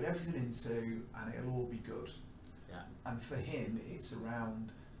just load everything into and it'll all be good. And for him, it's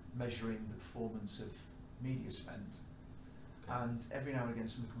around measuring the performance of media spend. And every now and again,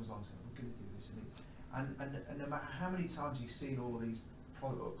 someone comes along and says, we're going to do this and no matter how many times he's seen all of these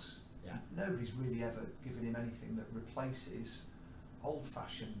products, nobody's really ever given him anything that replaces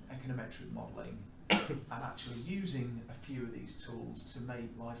old-fashioned econometric modelling and actually using a few of these tools to make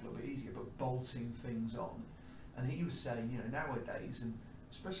life a little bit easier, but bolting things on. And he was saying, nowadays, and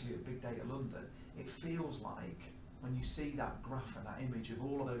especially at Big Data London, it feels like when you see that graph and that image of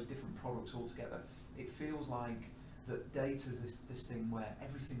all of those different products all together, it feels like that data is this thing where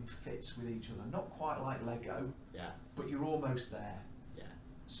everything fits with each other. Not quite like Lego, but you're almost there.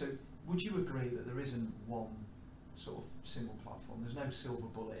 So would you agree that there isn't one sort of single platform? There's no silver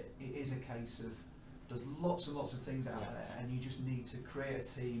bullet. It is a case of there's lots and lots of things out there, and you just need to create a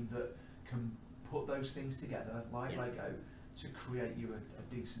team that can put those things together, like Lego, to create you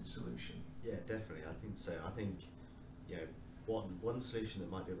a decent solution. Yeah, definitely. I think so. I think one solution that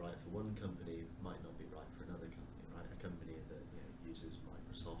might be right for one company might not be right for another company. Right, a company that uses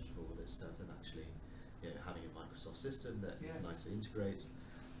Microsoft for all this stuff, and actually having a Microsoft system that nicely integrates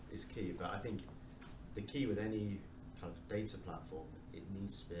is key. But I think the key with any kind of data platform, it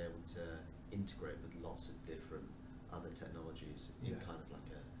needs to be able to integrate with lots of different other technologies in kind of like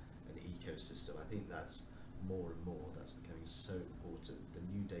an ecosystem. I think that's more and more that's becoming so important. The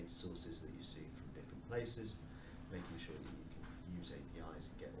new data sources that you see from different places, making sure that you can use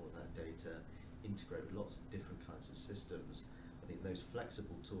APIs and get all of that data, integrate with lots of different kinds of systems. I think those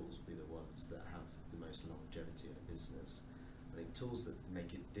flexible tools will be the ones that have the most longevity in a business. I think tools that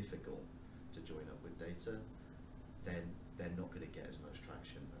make it difficult to join up with data, then they're not going to get as much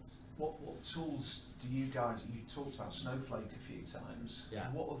traction. What tools do you guys, you talked about Snowflake a few times,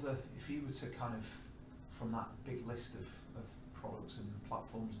 what other, if you were to kind of, from that big list of products and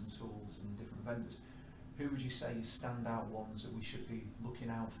platforms and tools and different vendors, who would you say are standout ones that we should be looking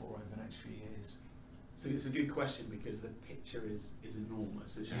out for over the next few years? So it's a good question because the picture is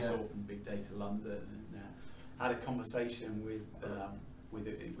enormous, as you Yeah. saw from Big Data London, and had a conversation with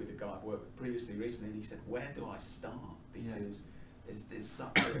a guy I've worked with previously recently, and he said, where do I start? Because there's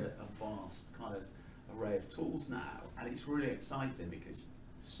such a vast kind of array of tools now, and it's really exciting because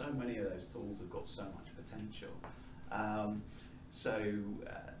so many of those tools have got so much potential.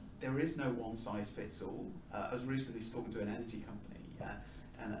 There is no one size fits all. I was recently talking to an energy company,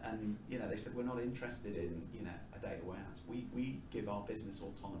 and you know, they said we're not interested in, you know, a data warehouse. We give our business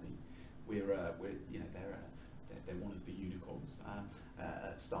autonomy. We're you know, they're one of the unicorns,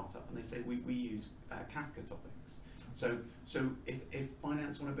 startup, and they say we use Kafka topics. So if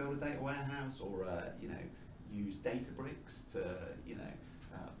finance want to build a data warehouse, or you know, use Databricks to, you know,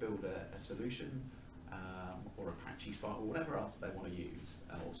 build a solution, or Apache Spark, or whatever else they want to use,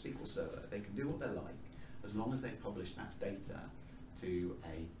 or SQL Server, they can do what they like as long as they publish that data to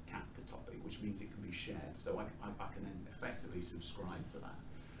a Kafka topic, which means it can be shared. So I can then effectively subscribe to that,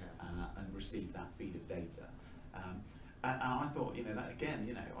 and receive that feed of data. And I thought, you know, that again,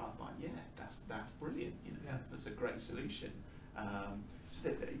 you know, I was like, yeah, that's brilliant. You know, that's a great solution. So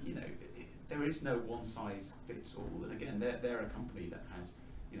that, you know, there is no one size fits all. And again, they're a company that has,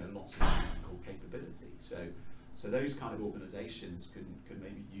 you know, lots of technical capability. So those kind of organisations could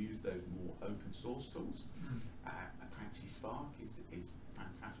maybe use those more open source tools. Apache Spark is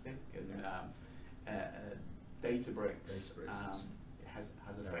fantastic, and Databricks has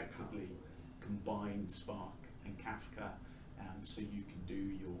effectively combined Spark and Kafka, so you can do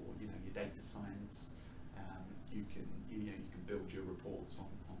your, you know, your data science. You can build your reports on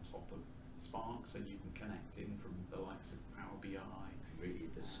top of Spark, so you can connect in from the likes of Power BI. Really,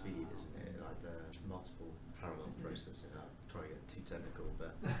 the speed, isn't it? Like the multiple parallel processing. I'm trying to get too technical,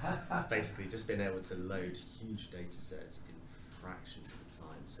 but basically just being able to load huge data sets in fractions of the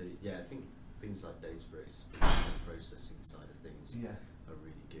time. So yeah, I think things like Databricks, the processing side of things, are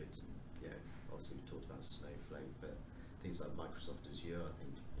really good. And yeah, obviously we talked about Snowflake, but things like Microsoft Azure, I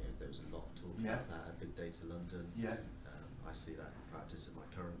think, you know, there was a lot of talk about that at Big Data London. I see that in practice at my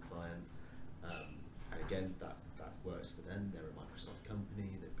current client. And again, that works for them. They're a Microsoft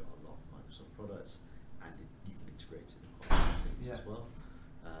company, they've got a lot of Microsoft products, and you can integrate it in quite a lot of things as well.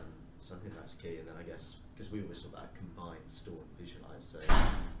 So I think that's key. And then I guess, because we always talk about combine, store and visualize, so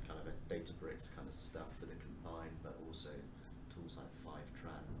kind of a Databricks kind of stuff for the combine, but also tools like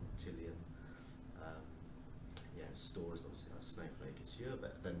Fivetran, Tilium. Store is obviously like Snowflake, Azure,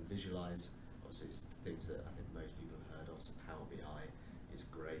 but then visualize, obviously it's things that I think most people have heard of. So Power BI is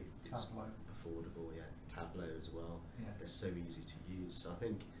great, it's affordable, Tableau as well. They're so easy to use. So I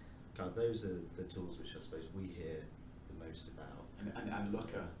think kind of those are the tools which I suppose we hear the most about. And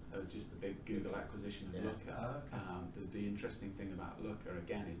Looker, that was just the big Google acquisition of Looker. The interesting thing about Looker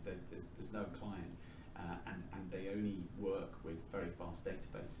again is that there's no client, and they only work with very fast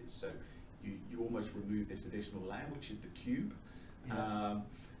databases. So you almost remove this additional layer, which is the cube,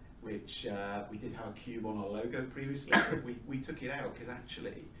 which we did have a cube on our logo previously. we took it out because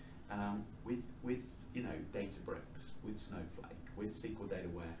actually, with you know, Databricks, with Snowflake, with SQL Data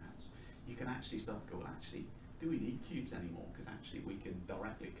Warehouse, you can actually start to go, well, actually, do we need cubes anymore? Because actually we can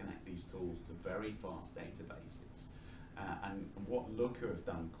directly connect these tools to very fast databases. And what Looker have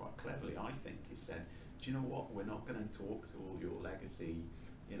done quite cleverly, I think, is said, do you know what? We're not going to talk to all your legacy,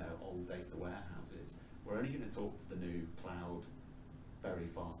 you know, old data warehouses. We're only going to talk to the new cloud, very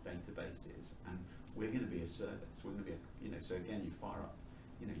fast databases, and we're going to be a service. We're going to be, you know, so again, you fire up,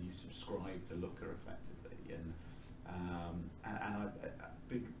 you know, you subscribe to Looker effectively, and I've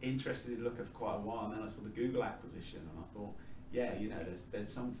been interested in Looker for quite a while, and then I saw the Google acquisition, and I thought, yeah, you know,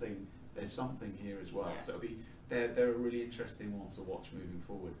 there's something here as well. So it'll be, they're a really interesting one to watch moving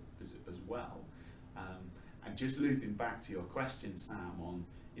forward as well. And just looping back to your question, Sam, on,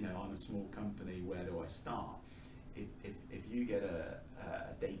 you know, I'm a small company, where do I start? If you get a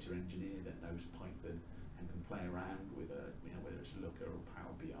data engineer that knows Python and can play around with you know, whether it's Looker or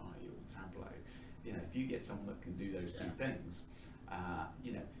Power BI or Tableau, you know, if you get someone that can do those two things,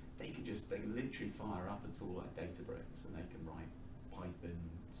 you know, they can literally fire up a tool like Databricks, and they can write Python,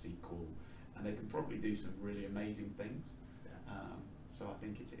 SQL, and they can probably do some really amazing things. So I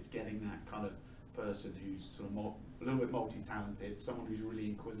think it's getting that kind of person who's sort of a little bit multi-talented, someone who's really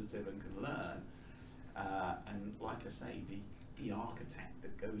inquisitive and can learn, and like I say, the architect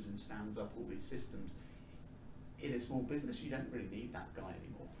that goes and stands up all these systems. In a small business, you don't really need that guy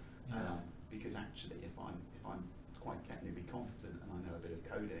anymore, because actually, if I'm quite technically competent and I know a bit of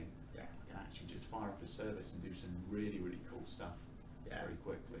coding, I can actually just fire up a service and do some really, really cool stuff very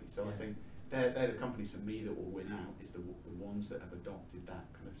quickly. So I think they're the companies for me that will win out, is the ones that have adopted that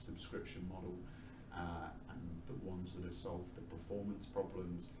kind of subscription model, and the ones that have solved the performance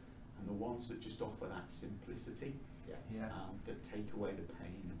problems, and the ones that just offer that simplicity, that take away the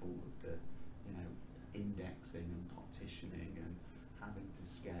pain of all of the, indexing and partitioning and having to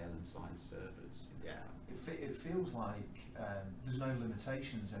scale and size servers. It feels like there's no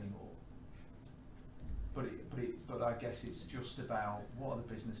limitations anymore. But I guess it's just about what are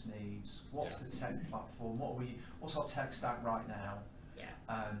the business needs, what's the tech platform, what's our tech stack right now,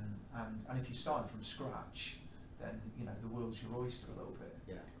 and if you're starting from scratch, then the world's your oyster a little bit.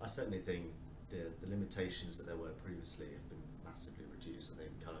 Yeah, I certainly think the limitations that there were previously have been massively reduced. I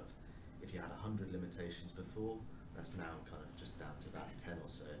think kind of if you had 100 limitations before, that's now kind of just down to about 10 or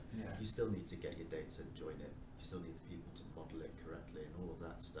so. Yeah. You still need to get your data and join it. You still need the people to model it correctly and all of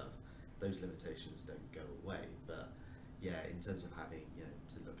that stuff. Those limitations don't go away, but yeah, in terms of having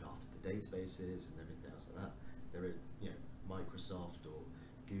to look after the databases and everything else like that, there is Microsoft or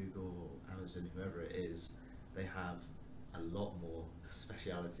Google or Amazon, whoever it is, they have a lot more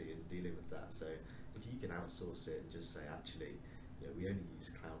speciality in dealing with that. So if you can outsource it and just say, actually, we only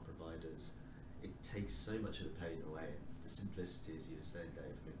use cloud providers, it takes so much of the pain away. The simplicity, as you were saying,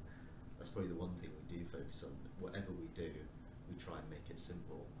 Dave, I mean, that's probably the one thing we do focus on. Whatever we do, we try and make it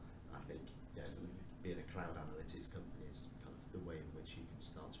simple. I think being a cloud analytics company is kind of the way in which you can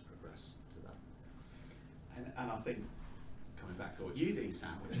start to progress to that. And I think, coming back to what you do,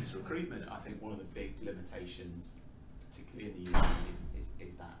 Sam, which is recruitment, I think one of the big limitations, particularly in the UK,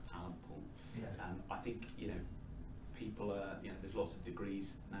 is that talent pool. I think people are, there's lots of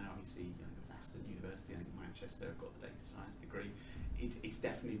degrees now. You see, there's Aston University in Manchester have got the data science degree. It's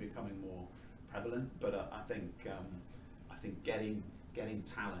definitely becoming more prevalent, but I think getting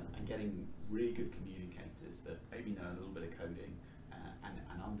talent and getting really good communicators that maybe know a little bit of coding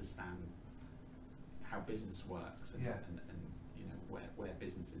and understand how business works and where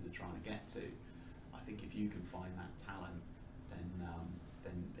businesses are trying to get to. I think if you can find that talent,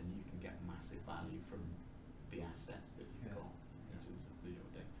 then you can get massive value from the assets that you've got in terms of your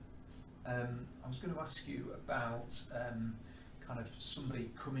data. I was going to ask you about kind of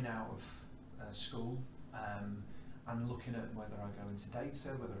somebody coming out of school and looking at whether I go into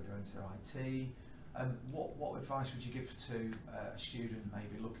data, whether I go into IT. What advice would you give to a student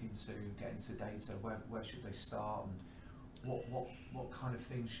maybe looking to get into data? Where should they start, and what kind of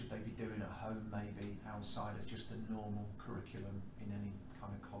things should they be doing at home, maybe outside of just the normal curriculum in any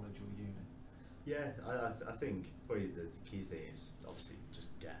kind of college or uni? Yeah, I think probably the key thing is obviously just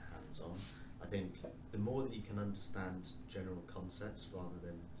get hands-on. I think the more that you can understand general concepts rather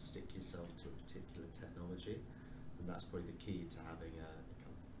than stick yourself to a particular technology, and that's probably the key to having a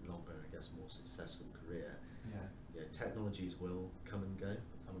kind of longer, I guess, more successful career. Technologies will come and go,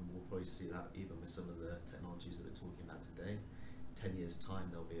 and we'll probably see that even with some of the technologies that we're talking about today. 10 years' time,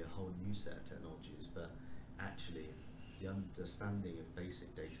 there'll be a whole new set of technologies, but actually the understanding of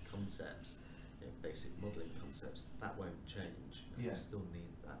basic data concepts, basic modelling concepts, that won't change. We still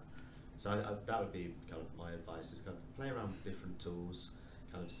need that. So that would be kind of my advice, is kind of play around with different tools,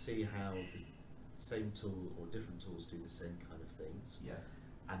 kind of see how the same tool or different tools do the same kind of things,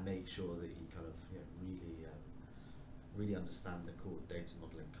 and make sure that you kind of really understand the core data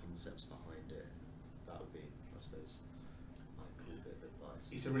modelling concepts behind it. That would be, I suppose, my cool bit of advice.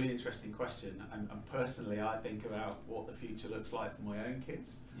 It's a really interesting question, and personally I think about what the future looks like for my own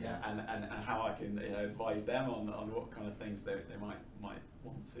kids, and how I can advise them on what kind of things they might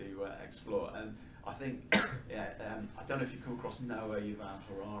want to explore. And I think I don't know if you've come across Noah Yuval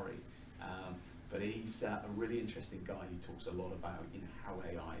Harari, but he's a really interesting guy. He talks a lot about how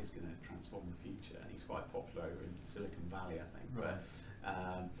AI is going to transform the future, and he's quite popular over in Silicon Valley, I think. Right.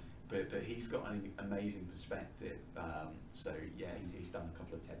 But he's got an amazing perspective. So yeah, he's done a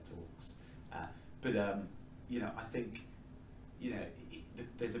couple of TED Talks. I think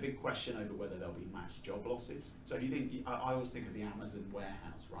there's a big question over whether there'll be mass job losses. So you think I always think of the Amazon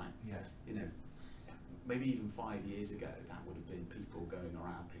warehouse, right? Maybe even 5 years ago, that would have been people going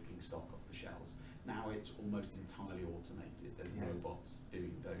around picking stock off the shelves. Now it's almost entirely automated. There's robots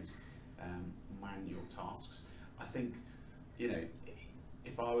doing those manual tasks. I think,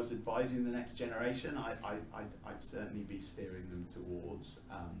 if I was advising the next generation, I'd certainly be steering them towards,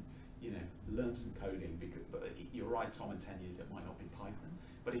 learn some coding. But you're right, Tom, in 10 years it might not be Python.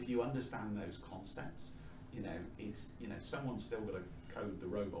 But if you understand those concepts, someone's still got to code the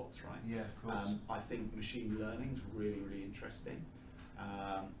robots, right? Yeah, of course. I think machine learning is really, really interesting.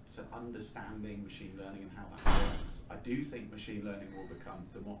 So understanding machine learning and how that works. I do think machine learning will become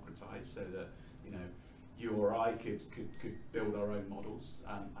democratized, so that you or I could build our own models.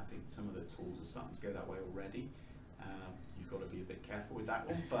 I think some of the tools are starting to go that way already. You've got to be a bit careful with that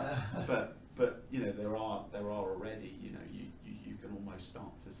one, but but you know there are already, you know, you can almost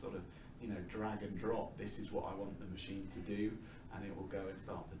start to sort of, you know, drag and drop. This is what I want the machine to do, and it will go and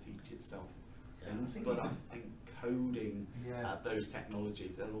start to teach itself things. But I think coding those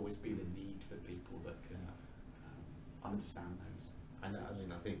technologies, there'll always be the need for people that can understand those. And I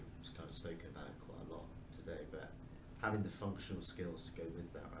mean, I think we've kind of spoken about it quite a lot today, but having the functional skills to go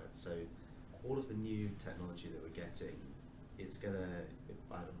with that, right? So all of the new technology that we're getting, it's gonna,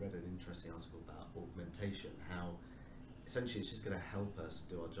 I read an interesting article about augmentation, how essentially it's just gonna help us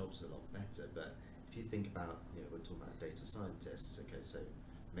do our jobs a lot better. But if you think about, you know, we're talking about data scientists, okay, so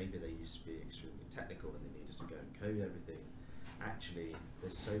maybe they used to be extremely technical and they needed to go and code everything. Actually,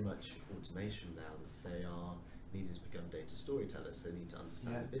 there's so much automation now that they are needing to become data storytellers. They need to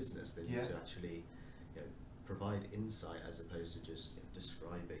understand the business. They need to actually, you know, provide insight as opposed to just, you know,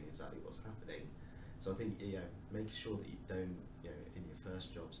 describing exactly what's happening. So I think, you know, make sure that you don't, you know, in your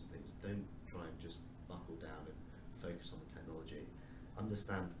first jobs and things, don't try and just buckle down and focus on the technology.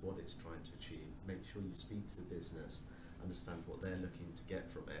 Understand what it's trying to achieve. Make sure you speak to the business, understand what they're looking to get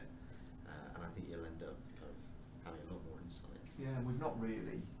from it, and I think you'll end up kind of having a lot more insight. Yeah, and we've not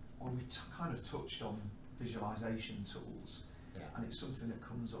really, well, we've kind of touched on visualization tools, and it's something that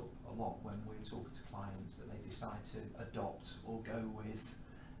comes up a lot when we're talking to clients that they decide to adopt or go with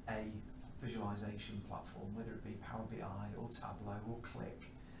a visualization platform, whether it be Power BI or Tableau or Qlik,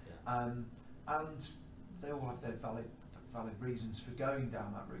 and they all have their valid reasons for going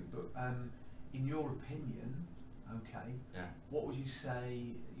down that route. But in your opinion, okay, what would you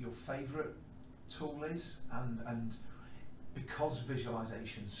say your favourite tool is? And because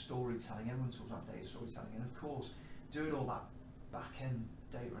visualization, storytelling, everyone talks about data storytelling, and of course doing all that back-end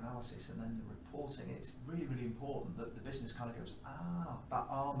data analysis and then the reporting, it's really, really important that the business kind of goes, that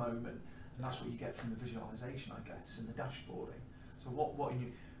moment, and that's what you get from the visualization, I guess, and the dashboarding. So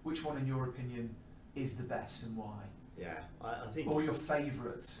which one in your opinion is the best and why? Yeah, I think. Or your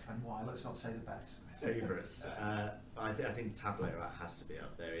favourite and why? Let's not say the best. Favourites. I think Tableau has to be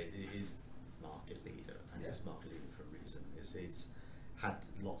up there. It is market leader, and it's market leader for a reason. It's had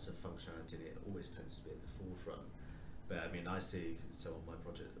lots of functionality, and it always tends to be at the forefront. But I mean, I see, so on my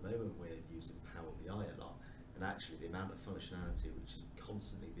project at the moment, we're using Power BI a lot, and actually the amount of functionality which is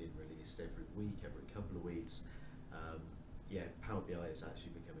constantly being released every week, every couple of weeks, Power BI is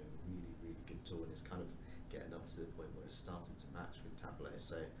actually becoming a really, really good tool, and it's kind of getting up to the point where it's starting to match with Tableau.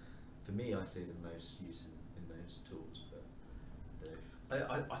 So for me, I see the most use in those tools. But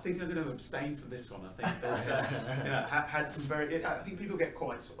I think I'm going to abstain from this one. I think there's, you know, had some very. I think people get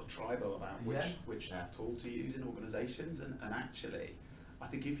quite sort of tribal about which tool to use in organisations, and actually, I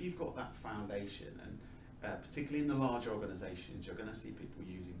think if you've got that foundation, and particularly in the larger organisations, you're going to see people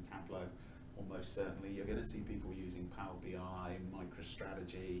using Tableau. Almost certainly, you're going to see people using Power BI,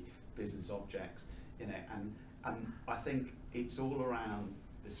 MicroStrategy, Business Objects. You know, and I think it's all around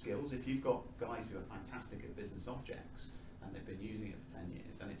the skills. If you've got guys who are fantastic at Business Objects and they've been using it for 10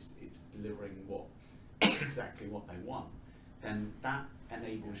 years and it's delivering exactly what they want, then that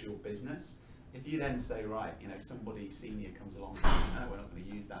enables your business. If you then say, right, you know, somebody senior comes along and says, no, we're not going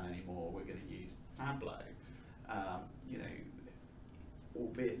to use that anymore, we're going to use Tableau, you know,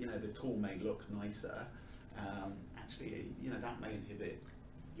 albeit, you know, the tool may look nicer, actually, you know, that may inhibit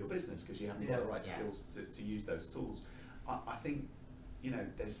your business because you haven't got the right skills to use those tools. I think, you know,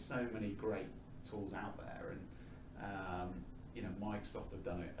 there's so many great tools out there, and you know, Microsoft have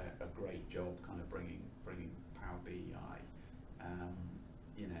done a great job kind of bringing Power BI,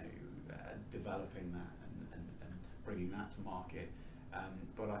 you know, developing that and bringing that to market.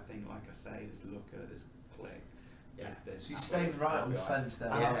 But I think, like I say, there's Looker, there's Qlik. So you're staying right on the fence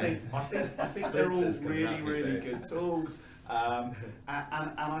there. I think they're all really good tools. And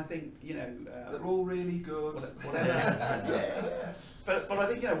I think, you know, they're all really good. Whatever. But I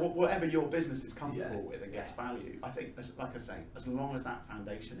think, you know, whatever your business is comfortable with and gets value, I think, like I say, as long as that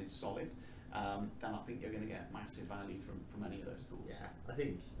foundation is solid, then I think you're going to get massive value from any of those tools. Yeah, I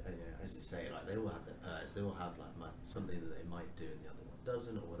think, as you say, like they all have their perks. They all have like something that they might do and the other one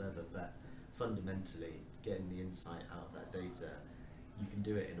doesn't, or whatever. But fundamentally, getting the insight out of that data, you can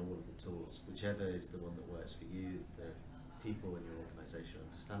do it in all of the tools, whichever is the one that works for you. The people in your organisation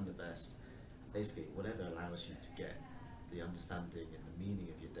understand the best. Basically, whatever allows you to get the understanding and the meaning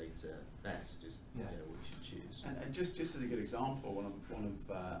of your data best is you know, what you should choose. And just as a good example, one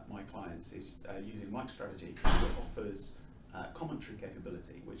of my clients is using MicroStrategy, that offers commentary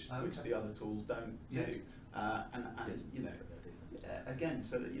capability, which the other tools don't do. And you know, again,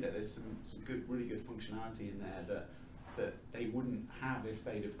 so that, you know, there's some really good functionality in there that they wouldn't have if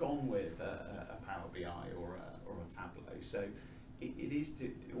they'd have gone with a Power BI or a Tableau. So,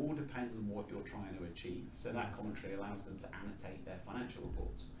 it all depends on what you're trying to achieve. So that commentary allows them to annotate their financial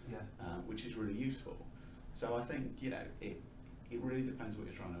reports, which is really useful. So I think, you know, it really depends what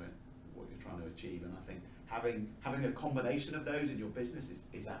you're trying to achieve, and I think having a combination of those in your business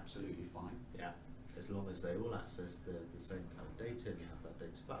is absolutely fine. Yeah, as long as they all access the same kind of data and you have that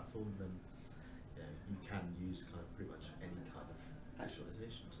data platform, then you can use kind of pretty much any kind of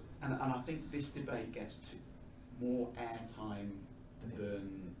visualization tool. And I think this debate gets to more airtime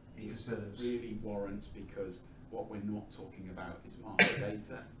than it deserves. Really warrants, because what we're not talking about is master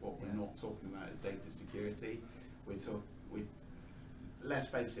data. What we're not talking about is data security. Let's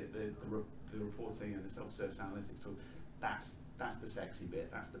face it, the reporting and the self-service analytics tool, that's the sexy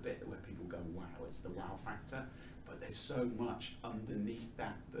bit. That's the bit where people go, wow, it's the wow factor. But there's so much underneath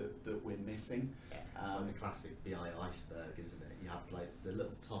that we're missing. Yeah, it's like the classic BI iceberg, isn't it? You have like the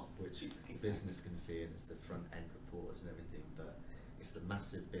little top, which business can see, and it's the front end reports and everything, but it's the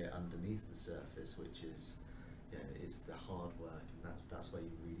massive bit underneath the surface, which is, is the hard work, and that's where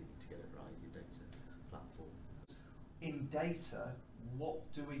you really need to get it right, your data platform. In data,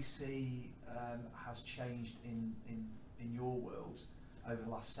 what do we see has changed in your world over the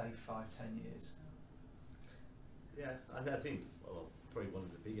last, say, 5-10 years? Yeah, I think probably one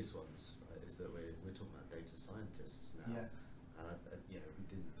of the biggest ones, right, is that we're talking about data scientists now. Yeah. And we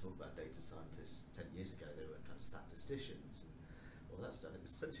didn't talk about data scientists 10 years ago. They were kind of statisticians, and all that stuff.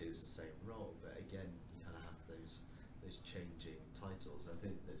 Essentially, it's the same role, but again, you kind of have those changing titles. I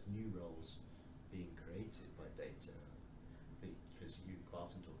think there's new roles being created by data, because you quite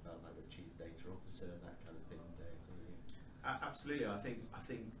often talk about like the chief data officer and that kind of thing. Do you? Absolutely, I think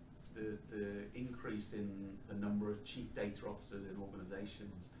the increase in the number of chief data officers in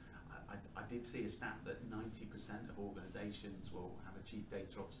organisations, I did see a stat that 90% of organisations will have a chief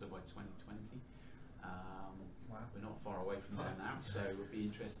data officer by 2020. Wow. We're not far away from there now, so we'll be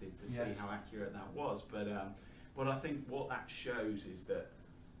interested to see how accurate that was. But I think what that shows is that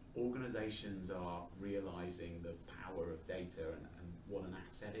organisations are realising the power of data and what an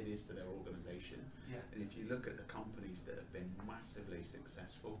asset it is to their organisation. Yeah. And if you look at the companies that have been massively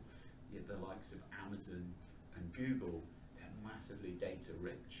successful, the likes of Amazon and Google, they're massively data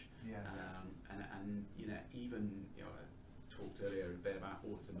rich. Yeah. And even I talked earlier a bit about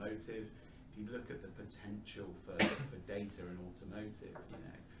automotive. If you look at the potential for data in automotive,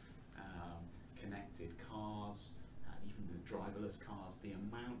 connected cars, even the driverless cars, the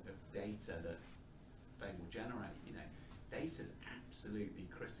amount of data that they will generate, data is absolutely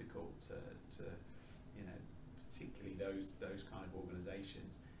critical to particularly those kind of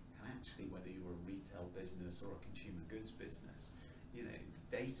organisations. And actually, whether you're a retail business or a consumer goods business,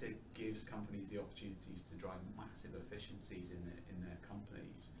 data gives companies the opportunities to drive massive efficiencies in their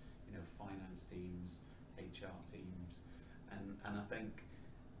companies. Finance teams, HR teams, and I think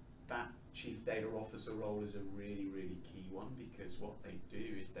that chief data officer role is a really, really key one, because what they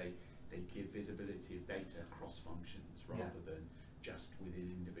do is they give visibility of data across functions rather than just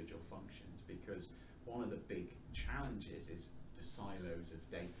within individual functions, because one of the big challenges is the silos of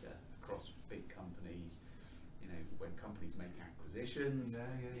data across big companies. When companies make acquisitions,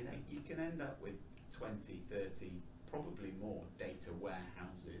 you can end up with 20, 30, probably more data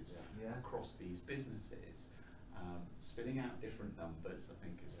warehouses across these businesses, spitting out different numbers, I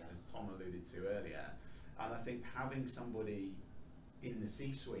think, as Tom alluded to earlier. And I think having somebody in the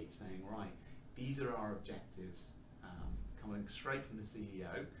C-suite saying, right, these are our objectives, coming straight from the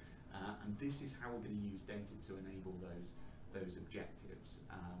CEO, and this is how we're going to use data to enable those objectives,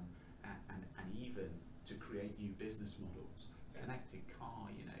 and even to create new business models. Connected car,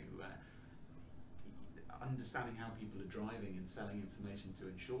 understanding how people are driving and selling information to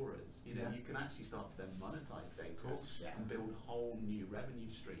insurers. You can actually start to then monetize data and build whole new revenue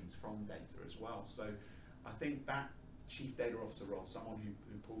streams from data as well. So I think that chief data officer role, someone who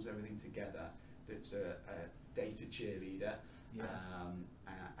pulls everything together, that's a data cheerleader,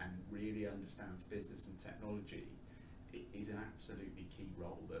 and really understands business and technology, is an absolutely key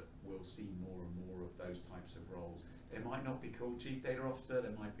role that we'll see more and more of those types of roles. They might not be called chief data officer,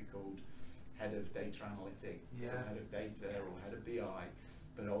 they might be called head of data analytics, or head of data, or head of BI,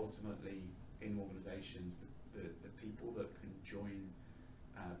 but ultimately in organisations, the people that can join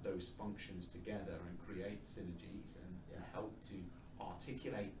those functions together and create synergies and help to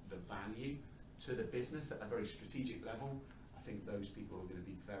articulate the value to the business at a very strategic level, I think those people are going to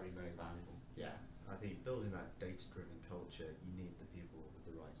be very, very valuable. Yeah, I think building that data-driven culture, you need the people with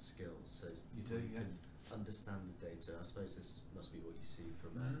the right skills. So you can understand the data. I suppose this must be what you see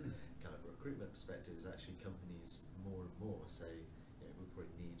from a kind of recruitment perspective, is actually companies more and more say, we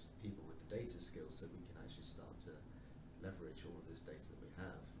probably need people with the data skills so that we can actually start to leverage all of this data that we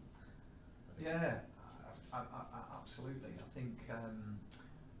have. I think Yeah, absolutely. I think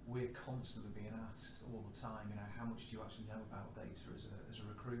we're constantly being asked all the time, you know, how much do you actually know about data as a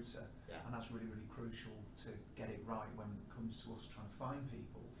recruiter? Yeah. And that's really, really crucial to get it right when it comes to us trying to find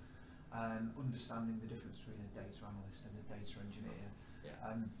people. Understanding the difference between a data analyst and a data engineer. Yeah.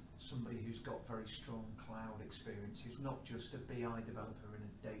 Somebody who's got very strong cloud experience, who's not just a BI developer in a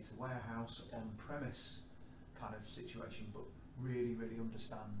data warehouse Yeah. on-premise kind of situation, but really, really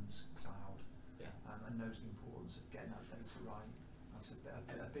understands cloud. Yeah. And knows the importance of getting that data right. That's a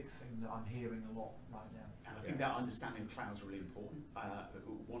big thing that I'm hearing a lot right now. And I think that understanding of cloud is really important.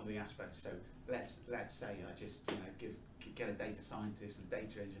 One of the aspects. So let's say I just get a data scientist and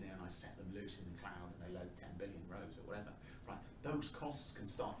data engineer, and I set them loose in the cloud, and they load 10 billion rows or whatever. Right, those costs can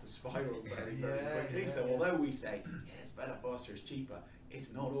start to spiral very, very quickly. So although we say it's better, faster, it's cheaper,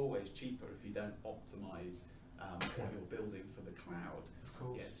 it's not always cheaper if you don't optimize what you're building for the cloud. Of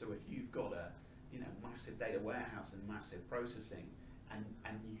course. Yeah. So if you've got a massive data warehouse and massive processing, and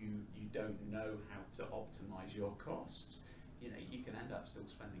you don't know how to optimize your costs, you can end up still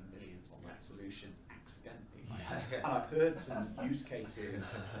spending millions on that solution accidentally. And I've heard some use cases,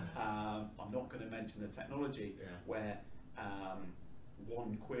 I'm not going to mention the technology, where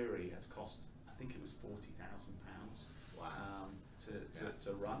one query has cost, I think it was £40,000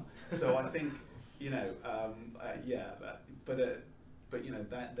 to run. So I think, but they're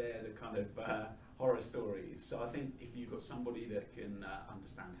the kind of horror stories. So I think if you've got somebody that can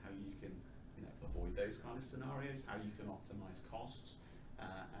understand how you can avoid those kind of scenarios, how you can optimize costs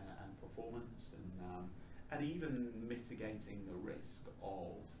and performance, and even mitigating the risk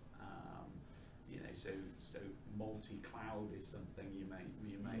of so multi-cloud is something you may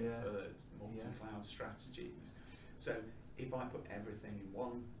have heard, multi-cloud strategies. So if I put everything in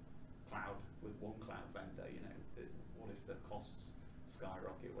one cloud with one cloud vendor, what if the costs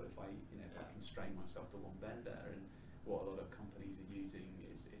skyrocket? What if I constrain myself to one vendor? And what a lot of companies are using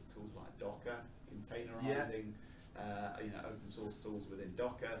is tools like Docker, containerizing, open source tools within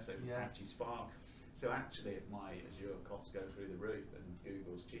Docker, so Apache Spark. So actually, if my Azure costs go through the roof and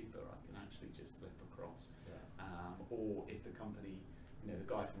Google's cheaper, I can actually just flip across. Or if the company, the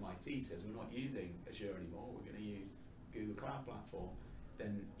guy from IT says we're not using Azure anymore, we're going to use Google Cloud Platform,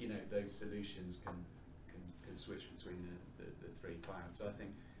 then those solutions can switch between the three clouds. So I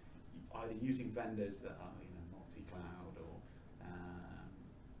think either using vendors that are multi-cloud or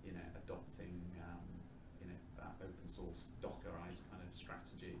adopting that open source Dockerized kind of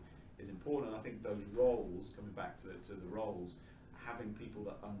strategy is important. I think those roles, coming back to the roles, having people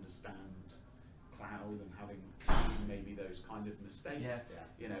that understand cloud and having maybe those kind of mistakes,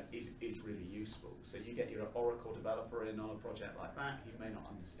 is really useful. So you get your Oracle developer in on a project like that, he may not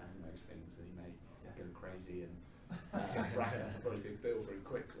understand those things, and he may go crazy and rack up a very big bill very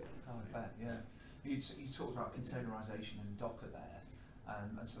quickly. Oh, I bet, yeah. You talked about containerization and Docker there,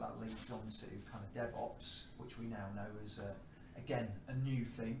 and so that leads on to kind of DevOps, which we now know is, again, a new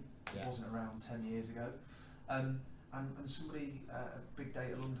thing. It wasn't around 10 years ago. And somebody at Big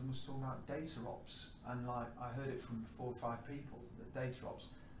Data London was talking about data ops, and I heard it from 4 or 5 people, that data ops.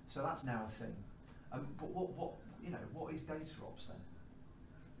 So that's now a thing. But what is data ops then?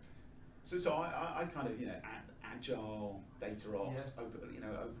 So I kind of agile data ops,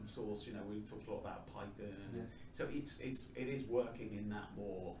 open source. We talked a lot about Python. So it is working in that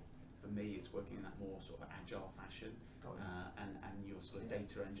more. For me, it's working in that more sort of agile fashion, and your sort of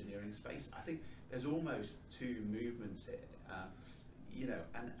data engineering space. I think there's almost 2 movements here,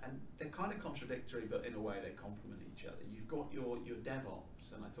 and they're kind of contradictory, but in a way they complement each other. You've got your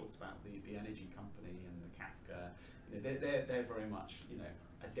DevOps, and I talked about the energy company and the Kafka. They're very much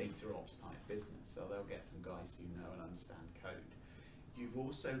a data ops type business, so they'll get some guys who know and understand code. You've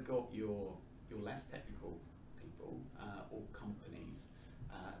also got your less technical people or companies.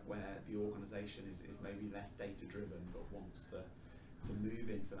 Where the organisation is maybe less data driven but wants to move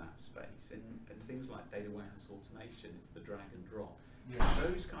into that space, and things like data warehouse automation, it's the drag and drop.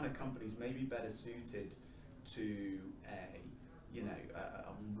 Those kind of companies may be better suited to a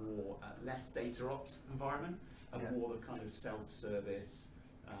more less data ops environment, and more the kind of self-service,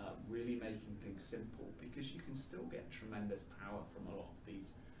 really making things simple, because you can still get tremendous power from a lot of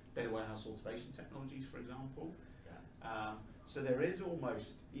these data warehouse automation technologies, for example. So there is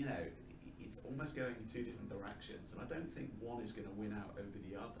almost, it's almost going in 2 different directions, and I don't think one is going to win out over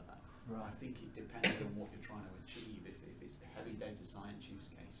the other. Right. I think it depends on what you're trying to achieve. If it's the heavy data science use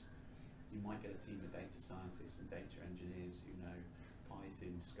case, you might get a team of data scientists and data engineers who know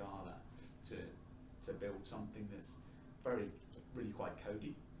Python, Scala to build something that's really quite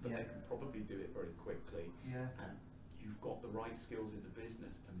codey, but they can probably do it very quickly. And you've got the right skills in the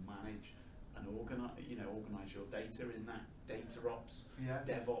business to manage and organize your data in that data ops, Yeah.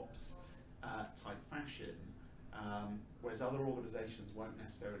 DevOps type fashion, whereas other organizations won't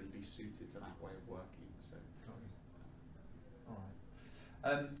necessarily be suited to that way of working. So, Got you. All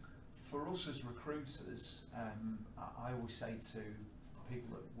right. For us as recruiters, I always say to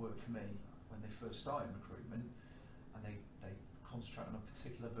people that work for me when they first start in recruitment, and they concentrate on a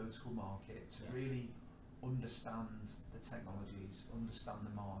particular vertical market, to really understand the technologies, understand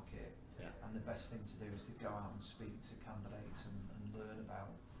the market, and the best thing to do is to go out and speak to candidates and learn about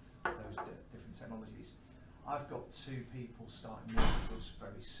those different technologies. I've got 2 people starting work for us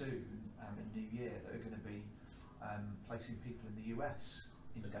very soon in New Year that are going to be placing people in the US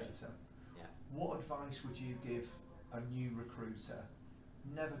in data. Yeah. What advice would you give a new recruiter,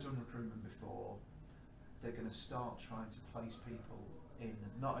 never done recruitment before, they're going to start trying to place people in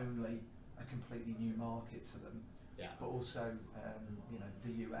not only a completely new market to them, but also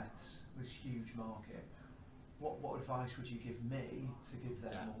the US, this huge market? What advice would you give me to give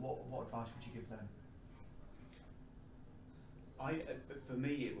them, or what advice would you give them? For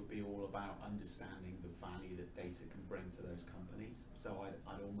me, it would be all about understanding the value that data can bring to those companies. So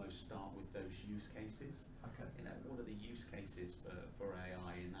I'd almost start with those use cases. Okay. What are the use cases for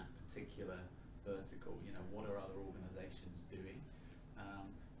AI in that particular vertical? What are other organizations doing?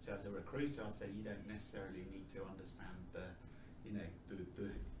 So as a recruiter, I'd say you don't necessarily need to understand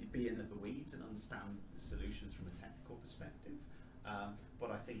be in the weeds and understand the solutions from a technical perspective.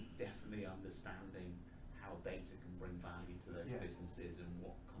 But I think definitely understanding how data can bring value to those businesses and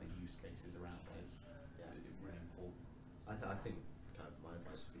what kind of use cases are out there is really important. I think kind of my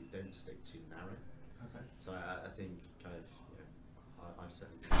advice would be, don't stick too narrow. Okay. So I think kind of, I've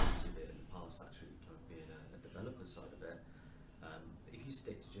certainly been to it in the past, actually kind of being a developer side of it. If you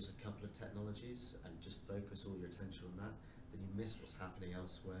stick to just a couple of technologies and just focus all your attention on that, then you miss what's happening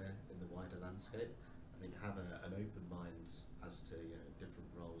elsewhere in the wider landscape. I think have an open mind as to different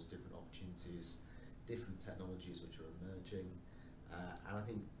roles, different opportunities, different technologies which are emerging, and I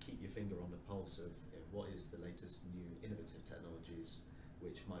think keep your finger on the pulse of what is the latest new innovative technologies,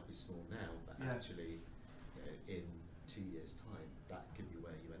 which might be small now, but actually in 2 years' time, that could be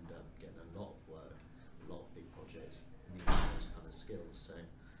where you end up getting a lot of work, a lot of big projects needing those kind of skills. So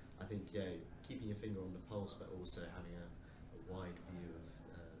I think keeping your finger on the pulse, but also having a wide view of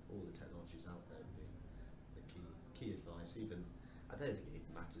all the technologies out there would be the key advice. Even I don't think it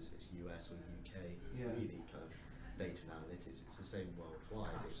even matters if it's US or UK. Really, kind of data and analytics, it's the same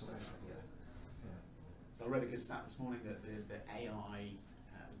worldwide. Absolutely. So I read a good stat this morning that the AI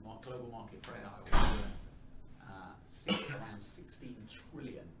global market for AI will be worth around 16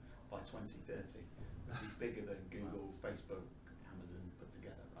 trillion by 2030, which is bigger than Google, Facebook, Amazon put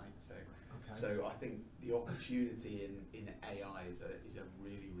together, right? So I think the opportunity in AI is a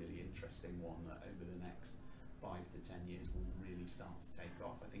really, really interesting one that over the next 5 to 10 years will really start to take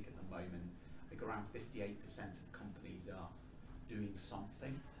off. I think at the moment, around 58% of companies are doing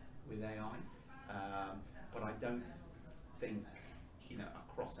something with AI, but I don't think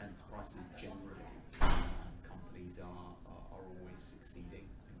across enterprises generally companies are always succeeding.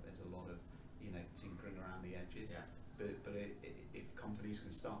 I think there's a lot of tinkering around the edges. But if companies can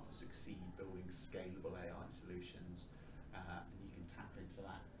start to succeed building scalable AI solutions, and you can tap into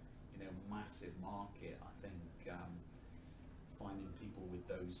that massive market, I think finding people with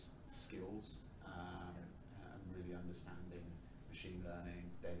those skills and really understanding machine learning,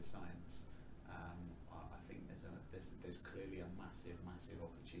 data science, I think there's clearly a massive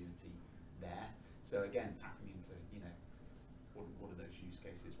opportunity there. So again, tapping into what are those use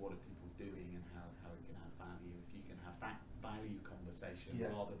cases, what are people doing, and how it can add value. If you can have that value conversation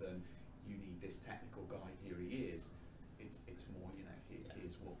rather than you need this technical guy, here he is, it's more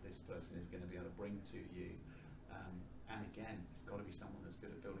here's what this person is going to be able to bring to you. And again, it's got to be someone that's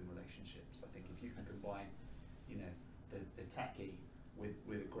good at building relationships. I think if you can combine the techie with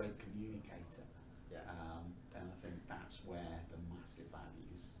a great communicator, then I think that's where the massive value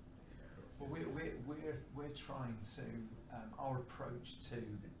is. Well, we're trying to our approach to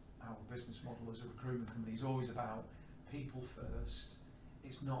our business model as a recruitment company is always about people first.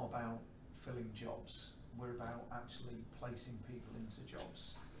 It's not about filling jobs. We're about actually placing people into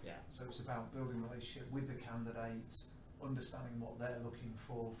jobs. So it's about building a relationship with the candidate, understanding what they're looking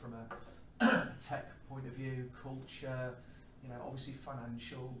for from a tech point of view, culture, obviously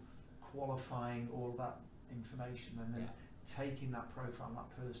financial, qualifying all of that information, and then taking that profile, that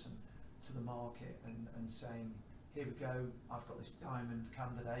person, to the market and saying, here we go, I've got this diamond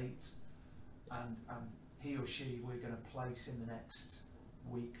candidate, and he or she we're going to place in the next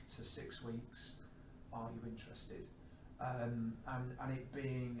week to 6 weeks. Are you interested? and it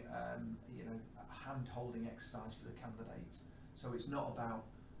being you know, a hand-holding exercise for the candidate. So it's not about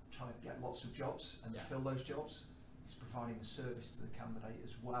trying to get lots of jobs and Yeah. fill those jobs. It's providing a service to the candidate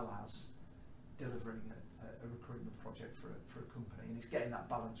as well as delivering a recruitment project for a company, and it's getting that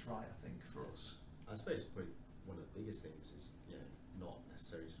balance right, I think, for us. I suppose probably one of the biggest things is, you know, not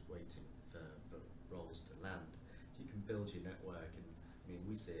necessarily just waiting for roles to land. If you can build your network, and I mean,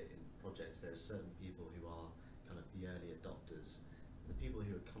 we see it in projects, there are certain people who are kind of the early adopters, the people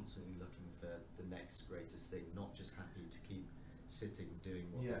who are constantly looking for the next greatest thing, not just happy to keep sitting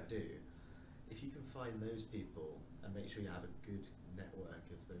doing what Yeah. they do. If you can find those people and make sure you have a good network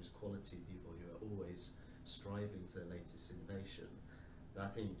of those quality people who are always striving for the latest innovation, then I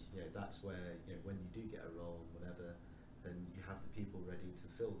think, you know, that's where, you know, when you do get a role, whatever, then you have the people ready to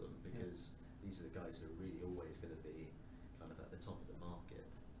fill them, because these are the guys who are really always going to be kind of at the top of the market.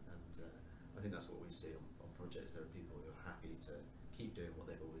 And I think that's what we see on projects. There are people who are happy to keep doing what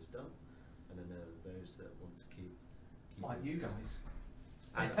they've always done, and then there are those that want to keep Like you guys.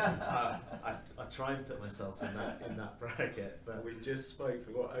 I try and put myself in that bracket, but we just spoke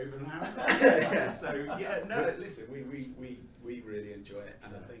for what, over an hour? So yeah, no, listen, we really enjoy it,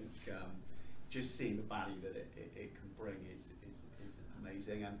 and I think just seeing the value that it can bring is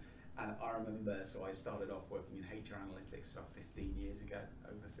amazing. And I remember, so I started off working in HR analytics about 15 years ago,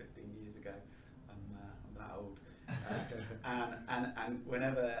 over 15 years ago. I'm that old. And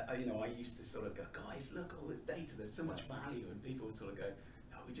whenever, you know, I used to sort of go, guys, look, all this data, there's so much value, and people would sort of go,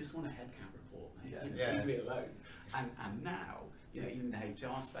 oh, we just want a headcount report, mate. Yeah. You know, Yeah. leave me alone. And now, you know, even in the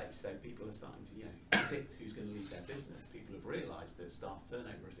HR space, so people are starting to, you know, predict who's going to leave their business. People have realised that staff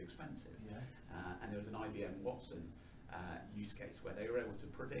turnover is expensive. Yeah. And there was an IBM Watson use case where they were able to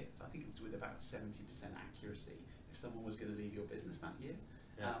predict, I think it was with about 70% accuracy, if someone was going to leave your business that year.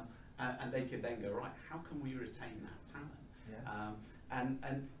 Yeah. And they could then go, right, how can we retain that talent? Yeah.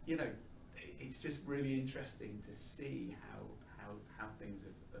 And you know, it's just really interesting to see how things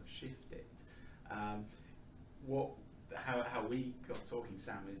have shifted. How we got talking,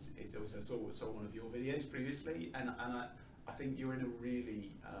 Sam, is also saw one of your videos previously, and I think you're in a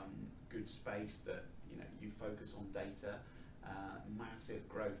really good space that, you know, you focus on data, massive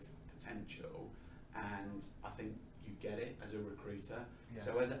growth potential, and I think you get it as a recruiter. Yeah.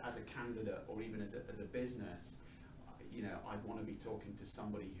 So as a candidate, or even as a business, you know, I'd want to be talking to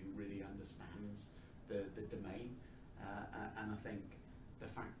somebody who really understands the domain, and I think the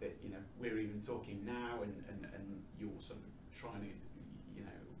fact that, you know, we're even talking now, and you're sort of trying to, you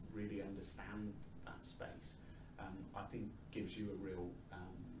know, really understand that space, I think gives you a real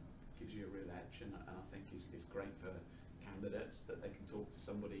edge, and I think is great for candidates, that they can talk to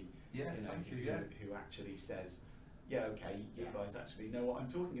somebody, Yeah, you know, thank you, yeah. who actually says, yeah, okay, you Yeah. guys actually know what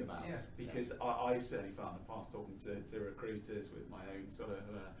I'm talking about. Yeah. Because I certainly found in the past, talking to recruiters with my own sort of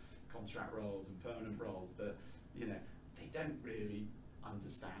contract roles and permanent roles, that, you know, they don't really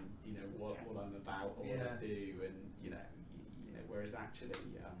understand, you know, what I'm about, or what Yeah. I do, and you know, whereas actually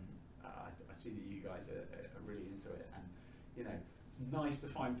I see that you guys are really into it, and you know, it's nice to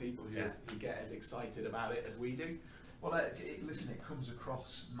find people who get as excited about it as we do. Well, listen, it comes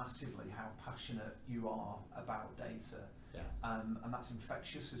across massively how passionate you are about data, and that's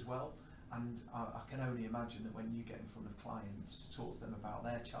infectious as well. And I can only imagine that when you get in front of clients to talk to them about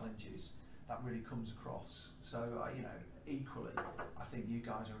their challenges, that really comes across. So, you know, equally, I think you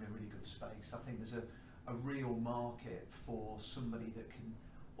guys are in a really good space. I think there's a real market for somebody that can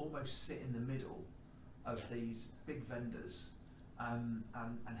almost sit in the middle of these big vendors, and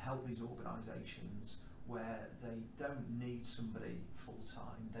help these organisations where they don't need somebody full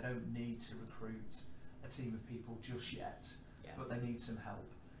time, they don't need to recruit a team of people just yet, but they need some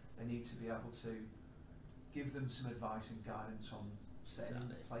help. They need to be able to give them some advice and guidance on setting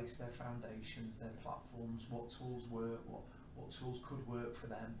in place their foundations, their platforms, what tools work, what tools could work for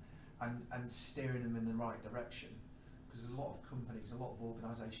them, and steering them in the right direction. Because there's a lot of companies, a lot of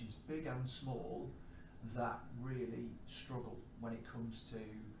organisations, big and small, that really struggle when it comes to,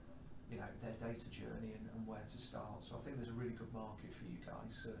 you know, their data journey and where to start. So I think there's a really good market for you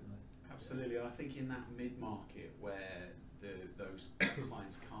guys, certainly. Absolutely. I think in that mid-market where those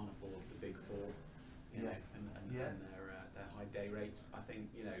clients can't afford the big four, you know, and their high day rates, I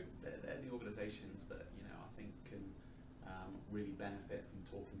think, you know, they're the organisations that, you know, I think can really benefit from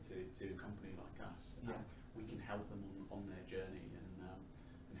talking to a company like us. Yeah. We can help them on their journey,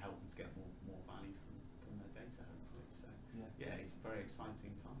 and help them to get more value from their data, hopefully. So yeah, it's a very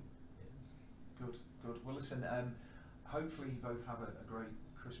exciting time. Good. Well, listen, hopefully you both have a great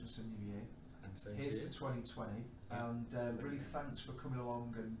Christmas and New Year. And so Here's to 2020, and really thanks for coming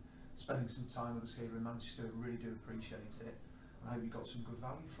along and spending some time with us here in Manchester. I really do appreciate it. I hope you got some good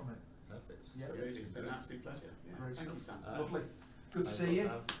value from it. Perfect. Yeah. So It's been an absolute pleasure. Yeah. Great Thank you, stuff. Sam. Lovely. Good to thanks see a you.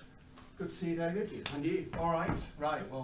 lot, Sam. Good to see you, David. And you. All right. Right. Well.